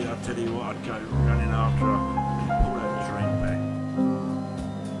 she did, I tell you what, I'd go running after her and pull that train back.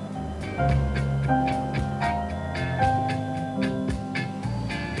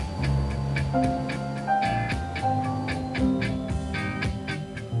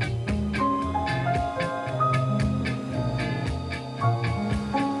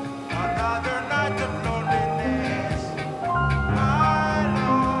 Another night of loneliness. My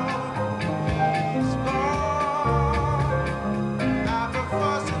love is gone. Never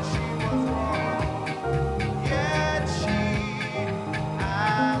fussed and she was wrong. Yet she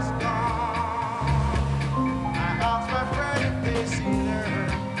has gone.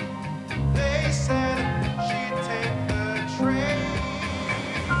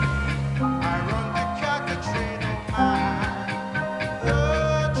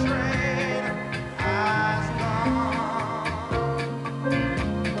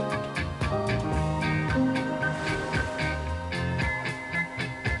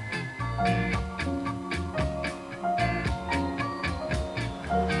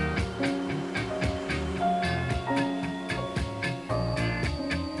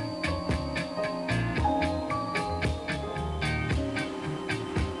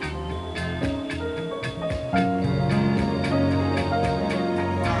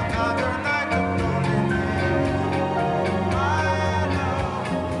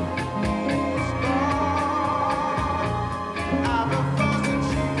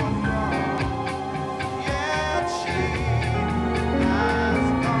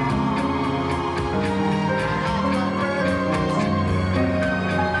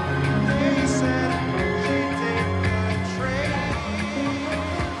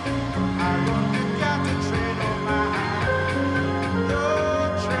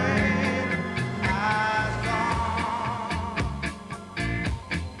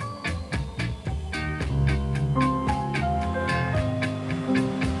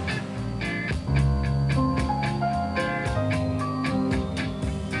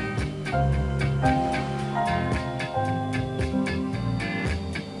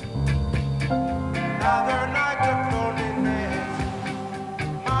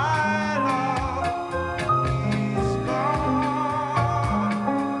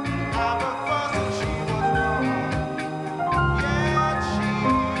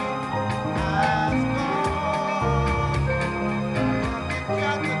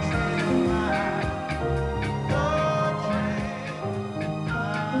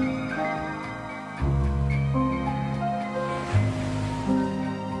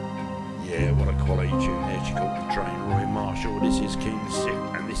 Another quality tune there. She called The Train, Roy Marshall. This is King Sit,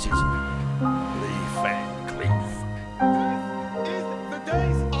 and this is Lee Van Cleef. The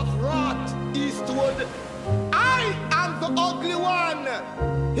days of Rot Eastwood. I am the ugly one.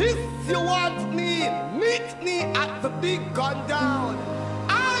 If you want me, meet me at the big gun down.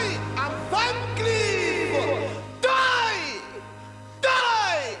 I am Van Cleef. Die!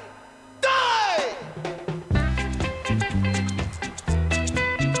 Die! Die!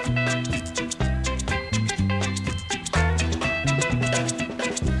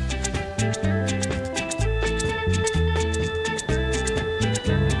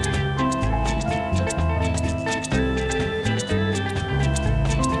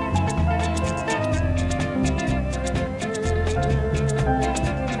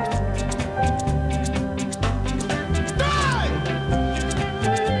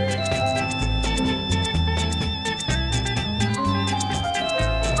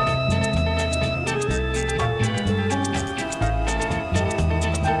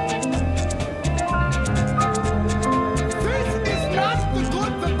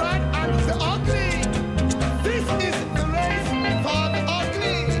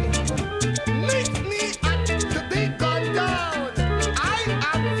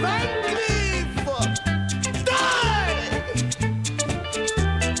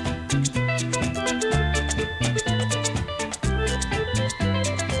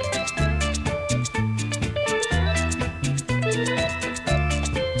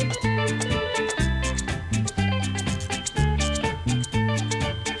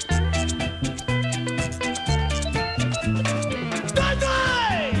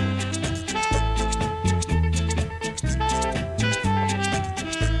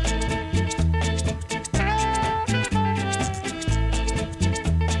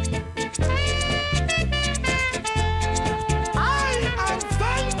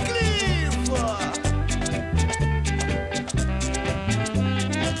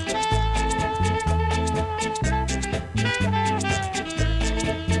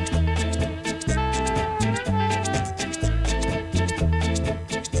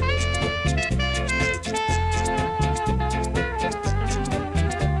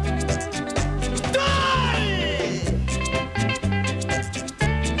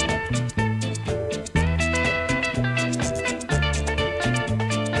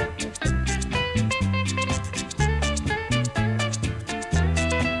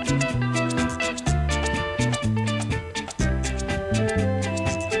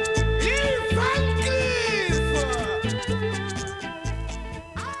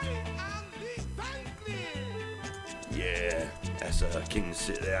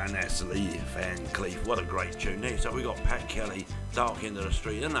 What a great tune there. So we got Pat Kelly, Dark End of the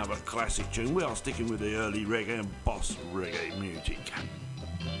Street, another classic tune. We are sticking with the early reggae and boss reggae music.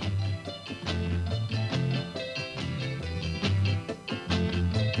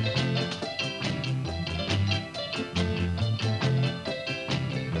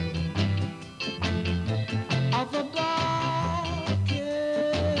 Of the dark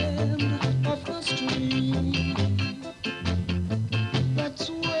end of the street, that's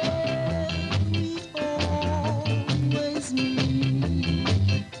where we always meet,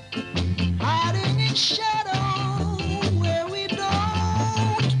 hiding in shadow where we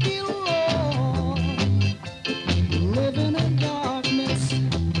don't belong, living in darkness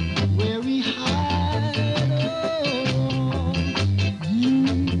where we hide alone, you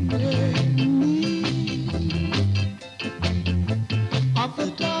and me. Of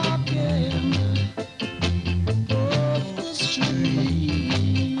the dark end of the street,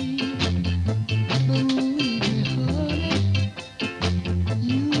 believe me, honey,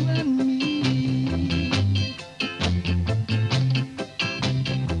 you and me.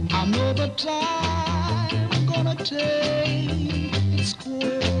 I know the time gonna take its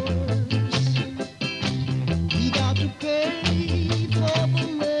course. We got to pay for the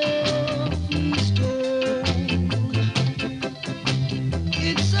love we stole.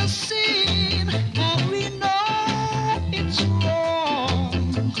 It's a sin, and we know it's wrong.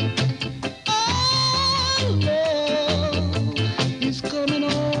 Our love is coming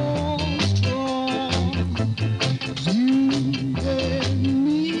on strong. You and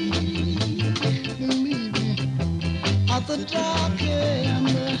me, believe me, at the dark end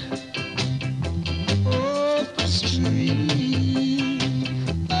of the street.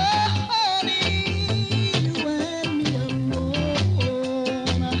 Oh, honey, you and me alone.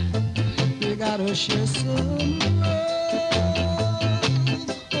 We gotta share some love.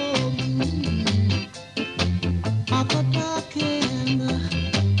 Oh, at the dark end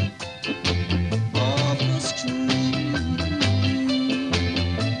of the street.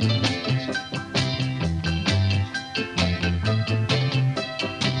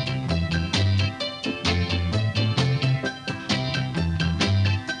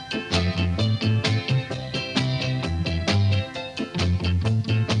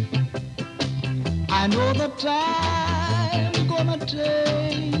 I know the time gonna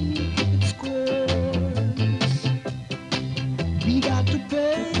take its course. We got to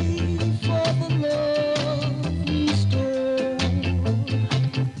pay for the love we stole.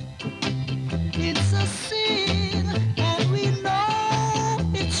 It's a sin and we know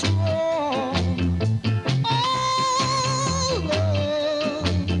it's wrong. Oh, love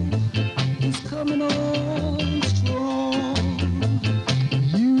is coming on strong.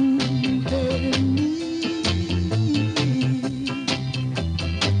 You and me.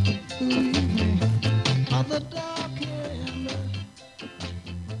 Believe me, on the dark end of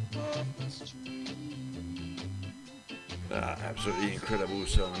the street. Absolutely incredible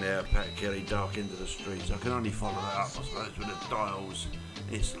song there, Pat Kelly, Dark End of the Streets. I can only follow that up, I suppose, with the Dials.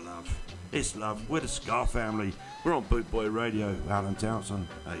 It's love. It's love. We're the Scar family. We're on Boot Boy Radio. Alan Townsend,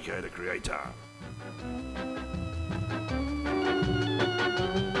 aka the Creator.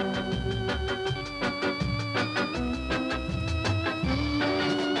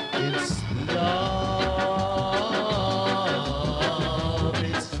 It's love,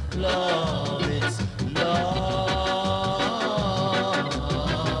 it's love, it's love,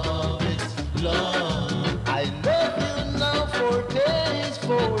 it's love. I love you now for days,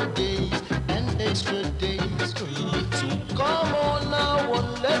 and extra days. So come on now and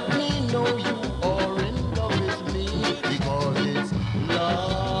let me know you are in love with me, because it's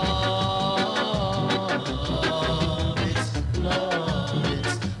love, it's love,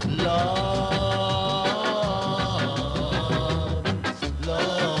 it's love.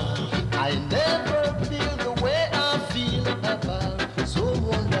 I never feel the way I feel about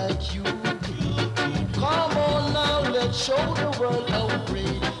someone like you. Come on now, let's show the world how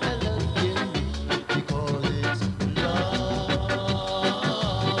great a love can be, because it's love,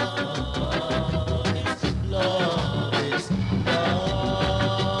 it's love, it's love,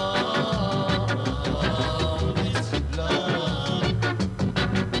 it's love.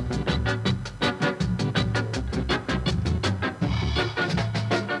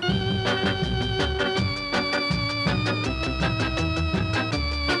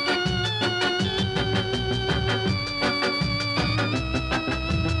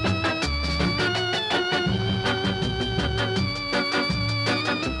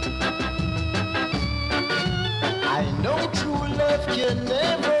 I know true love can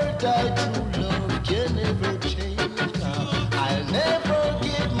never die, true love can never change. I'll never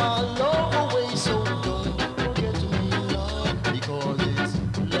give my love away, so don't forget me, love, because it's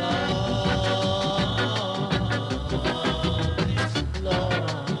love, it's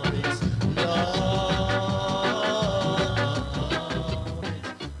love, it's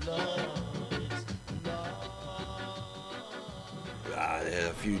There are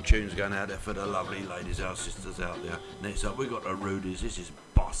a few tunes going out there for the lovely ladies, our sisters out there. Next up, we got the Rudies. This is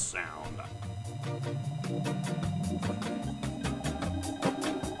Boss Sound.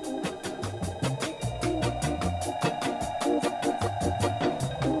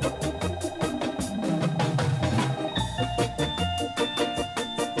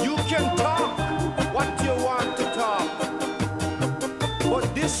 You can talk what you want to talk, but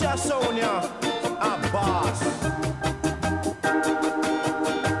this here Sonia, a boss.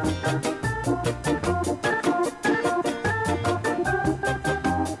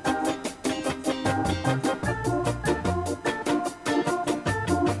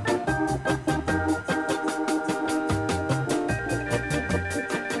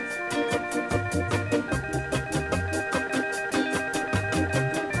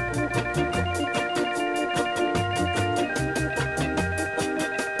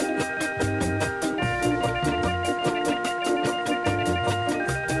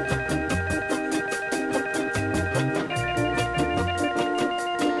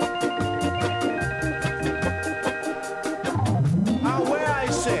 And where I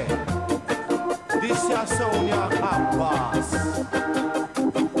say, this here Sonia, a boss.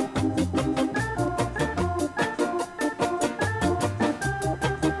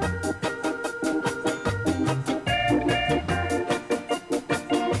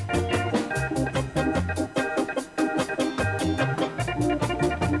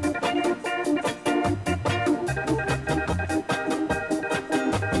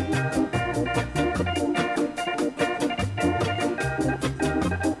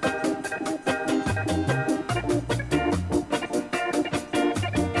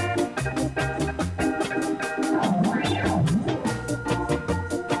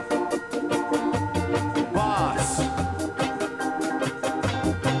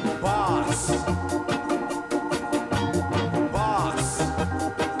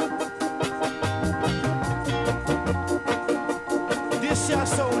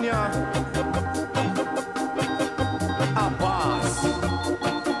 Sonia,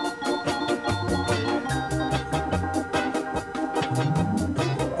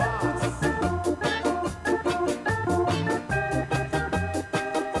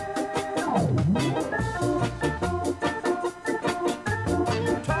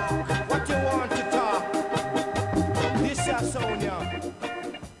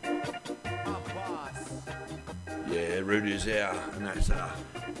 Blues there, and that's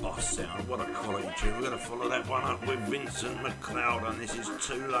Boss Sound. What a quality tune. We're going to follow that one up with Vincent McLeod, and this is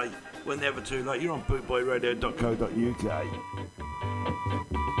Too Late. We're never too late. You're on bootboyradio.co.uk.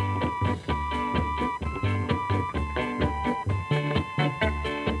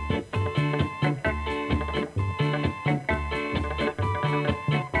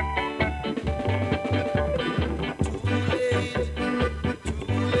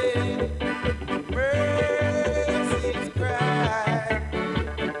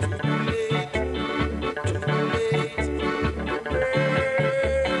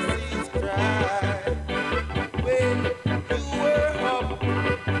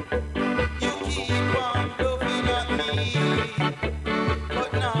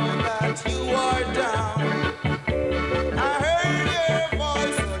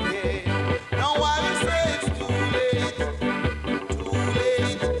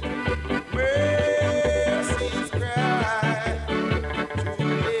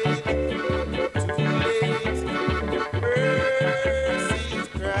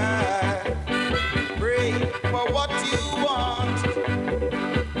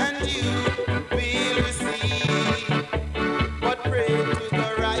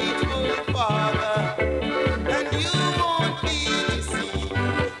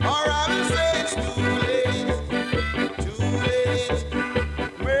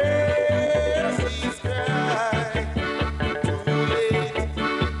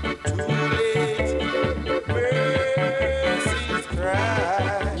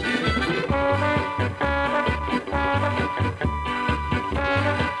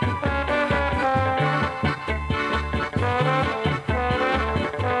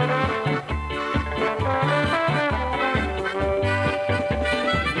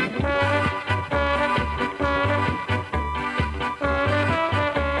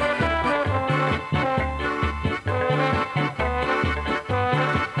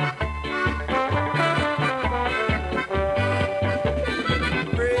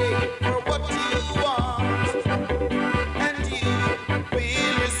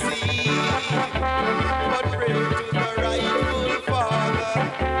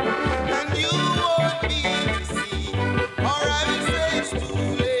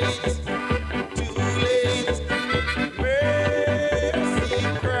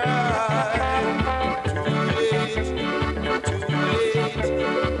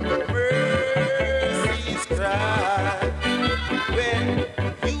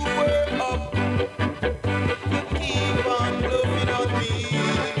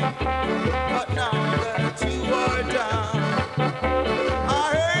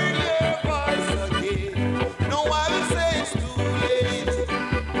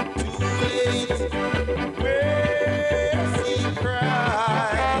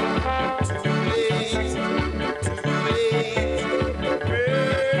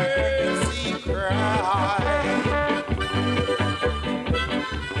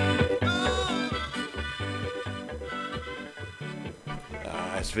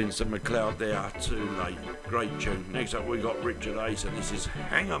 Vincent McLeod there, Too Late. Great tune. Next up we got Richard Ace, and this is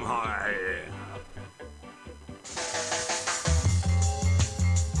Hang 'em High.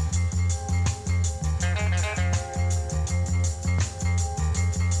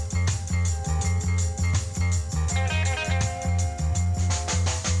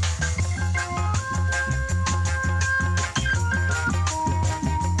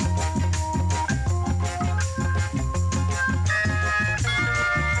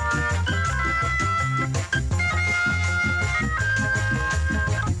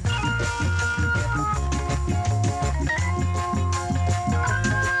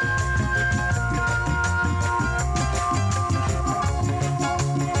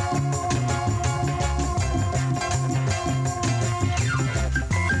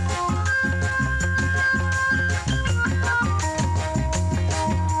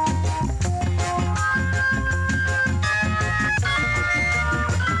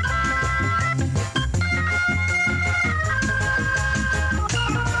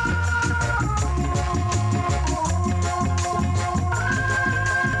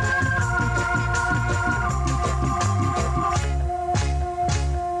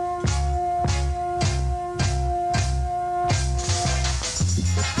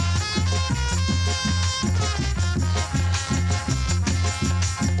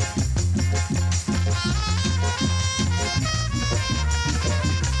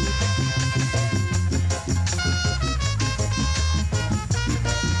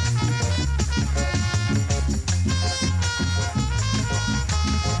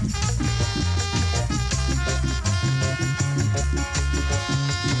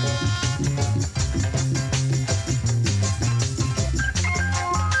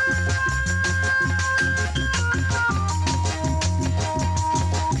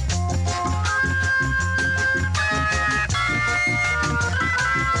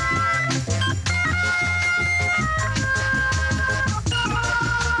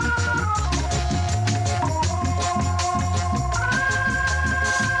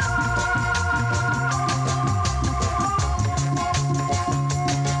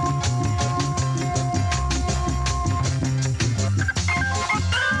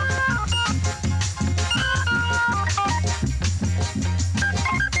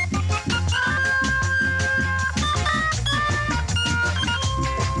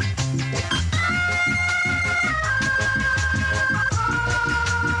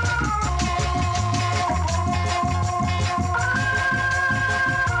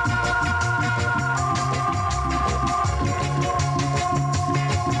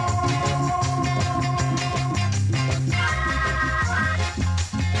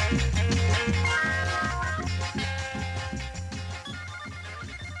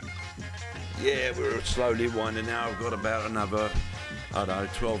 Yeah, we're slowly winding now. I've got about another,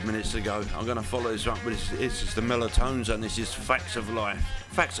 12 minutes to go. I'm going to follow this up with this is the Melatones, and this is Facts of Life.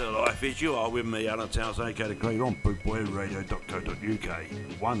 Facts of Life is you are with me, Alan Towns, aka The Creed, on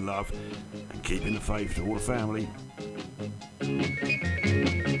bootboyradio.co.uk. One love, and keeping the faith to all the family.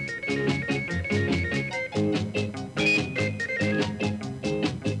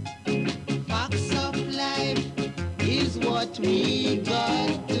 Facts of life is what we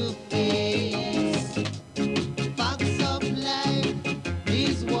got to face. Facts of life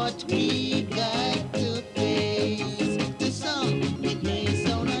is what we got to face. To some, it may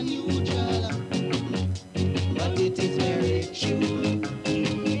sound unusual, but it is very true.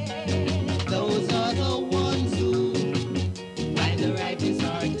 Those are the ones who find the right is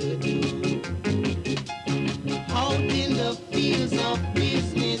hard to do. Out in the fields of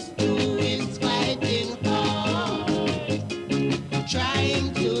business, doing fighting hard,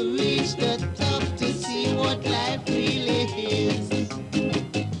 trying to reach the top to see what life really is.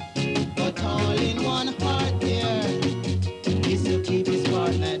 But all in one heart there is to keep his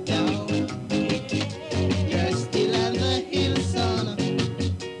partner down. You're still on the hill, son.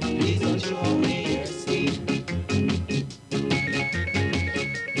 Please don't throw away your seat.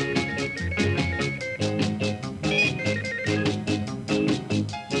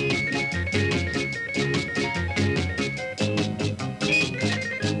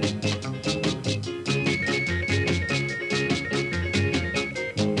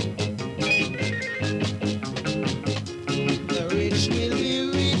 The rich will be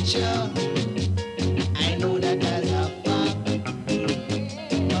richer. I know that as a fact.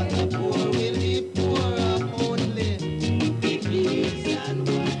 But the poor will be poorer only if he is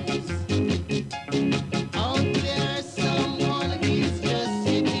unwise. Out there, someone is just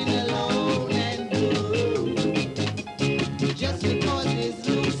sitting alone and blue. Just because his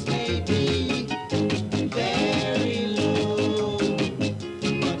looks may be very low.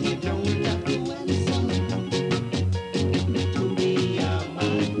 But you don't have to answer to be a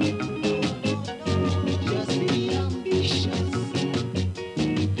man. Just be ambitious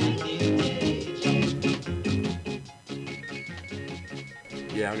and intelligent.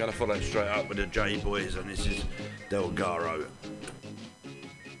 Yeah, I'm going to follow straight up with the J Boys, and this is Delgaro.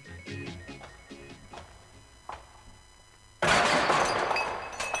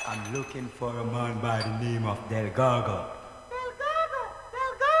 I'm looking for a man by the name of Delgado. Delgado,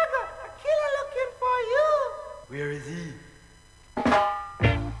 a killer looking for you. Where is he?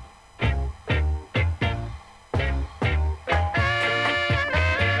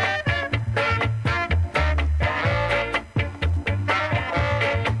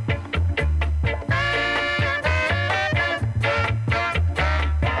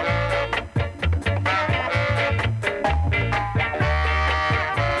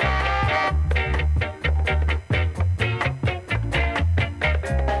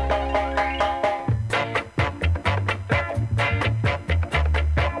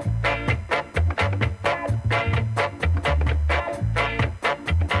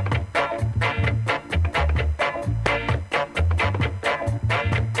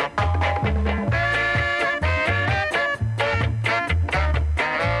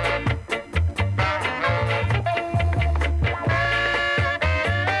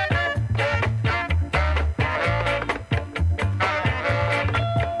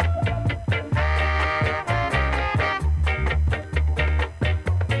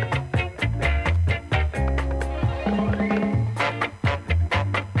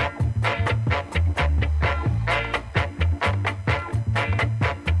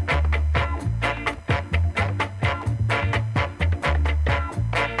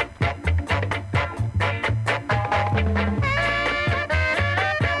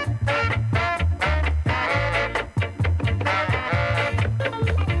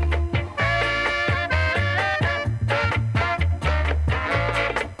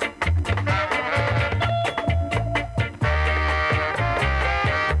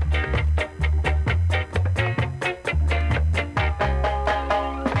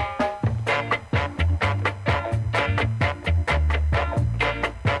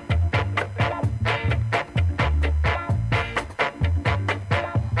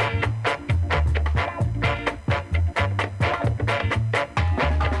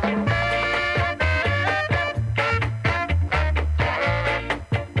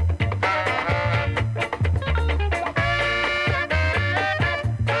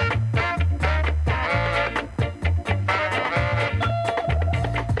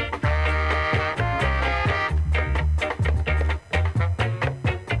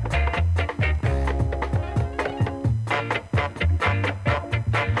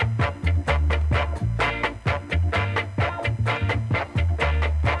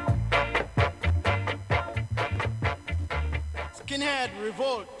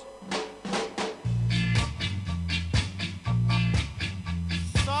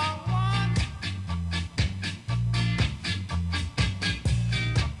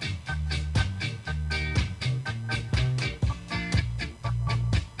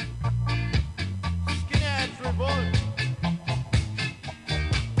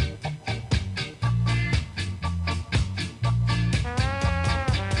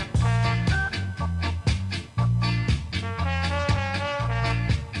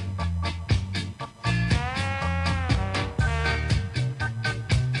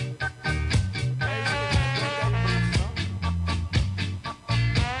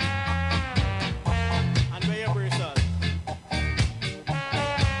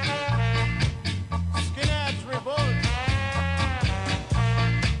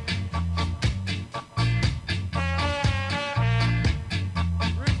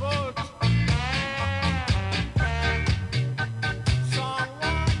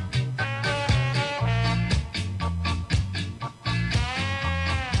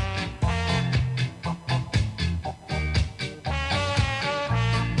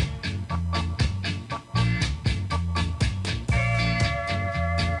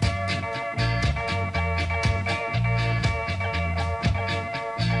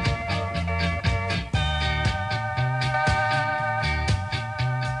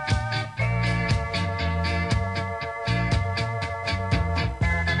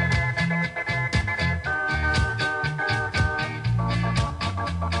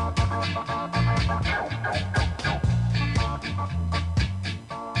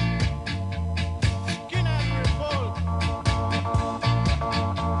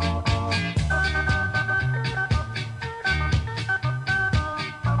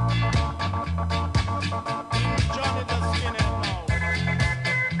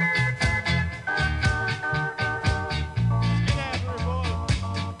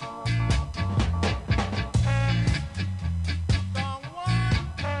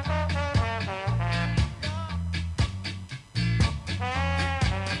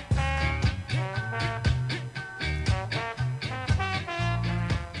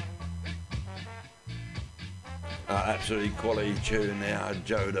 Absolutely quality tune now,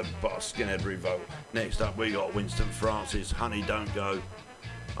 Joe the Boss, Skinhead Revolt. Next up we got Winston Francis, Honey Don't Go.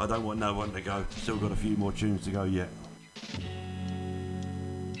 I don't want no one to go, still got a few more tunes to go yet.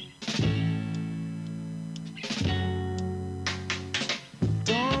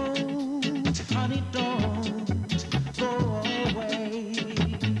 Don't, honey, don't go away.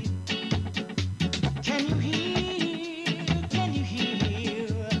 Can you hear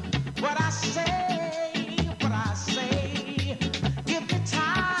what I say, what I say? Give me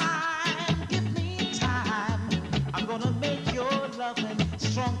time, I'm gonna make your loving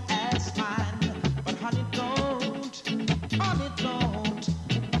strong as mine. But honey, don't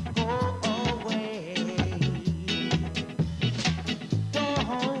go away.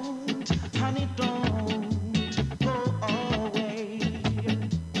 Don't, honey, don't go away.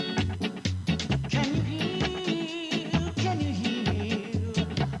 Can you hear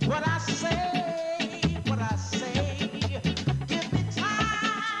what I say, what I say? Give me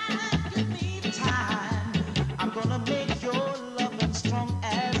time, I'm gonna make your loving strong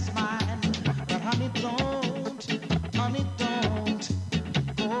as mine. But honey, don't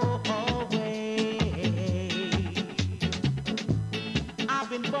go away. I've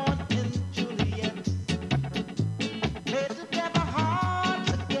been born in Juliet, made together hard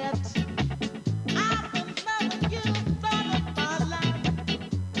to get. I've been loving you all of my life,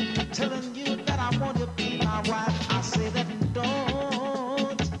 telling you that I want to be my wife. I say that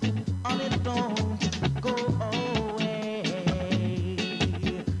don't, honey, don't go away.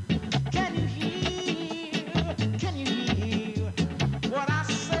 Can you hear what I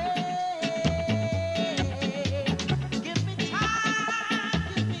say? Give me time,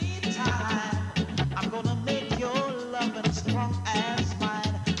 I'm gonna make your loving strong as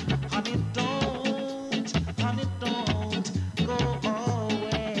mine. Honey, don't go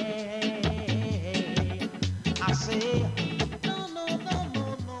away. I say, no.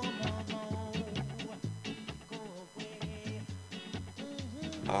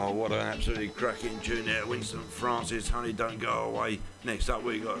 Oh, what an absolutely cracking tune there, Winston Francis, Honey Don't Go Away. Next up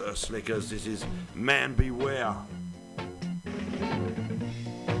we got the Slickers, this is Man Beware.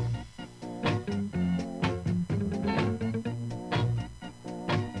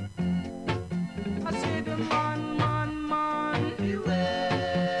 I say the man,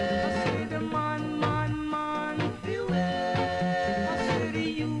 beware. I say the man, beware. I say the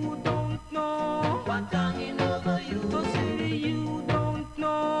you don't know what hanging over you. I say the you don't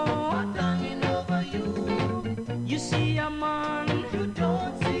know what hanging over you. You see a man, you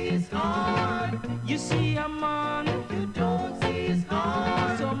don't see his heart. You see a man, you don't see his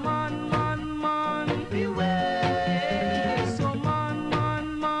heart. So man, beware. So man,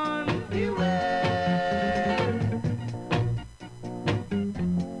 beware.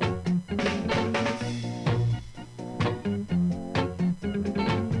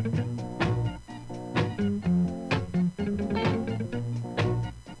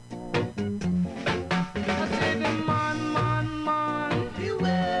 I say the man,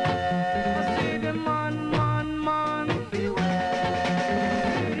 beware. I say the man,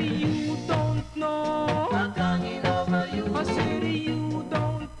 beware. You don't know what hanging over you. I say you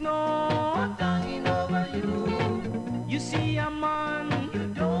don't know what hanging over you. You see a man, you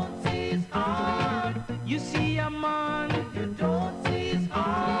don't see his heart. You see a man, you don't see his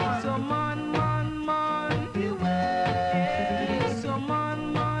heart. So man, beware. So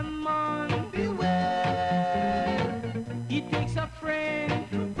man, beware. He takes a friend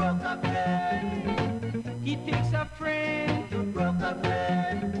to broke a friend. He takes a friend to broke a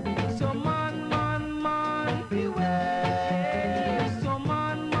friend. So man, beware. So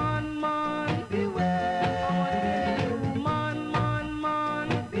man, beware. Man,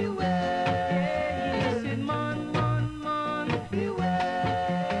 beware. He said man,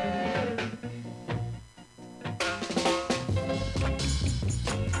 beware.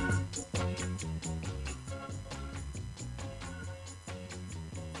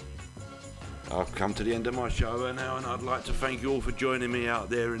 I've come to the end of my show now, and I'd like to thank you all for joining me out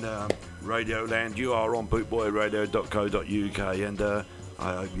there in Radio Land. You are on bootboyradio.co.uk, and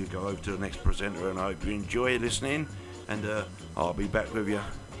I hope you go over to the next presenter, and I hope you enjoy listening, and I'll be back with you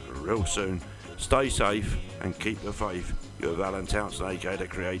real soon. Stay safe and keep the faith. You're Alan Townsend, aka the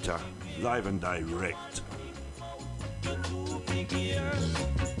Creator, live and direct.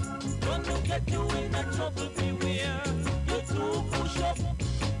 Gonna get you in a trouble, beware. You're too push up,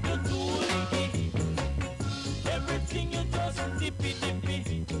 you're too licky. Everything you just dippy.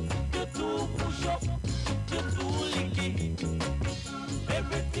 You're too push up, you're too licky.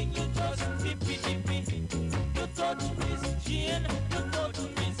 Everything you just dippy. You touch Miss Jane, you touch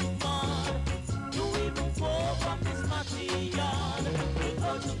Miss Man. You even go over me.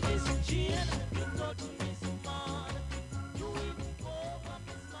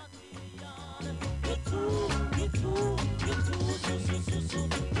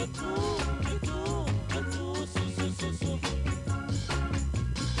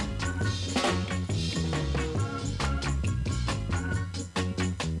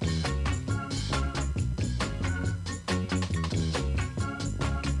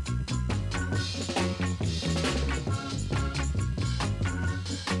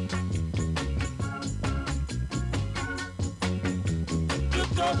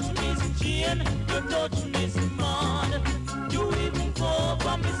 touch Miss Jane, you touch Miss Maud. You even go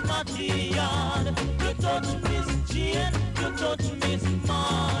for Miss Matthias. You touch Miss Jane, you touch Miss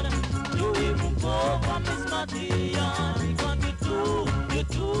Maud. You even go for Miss Matthias.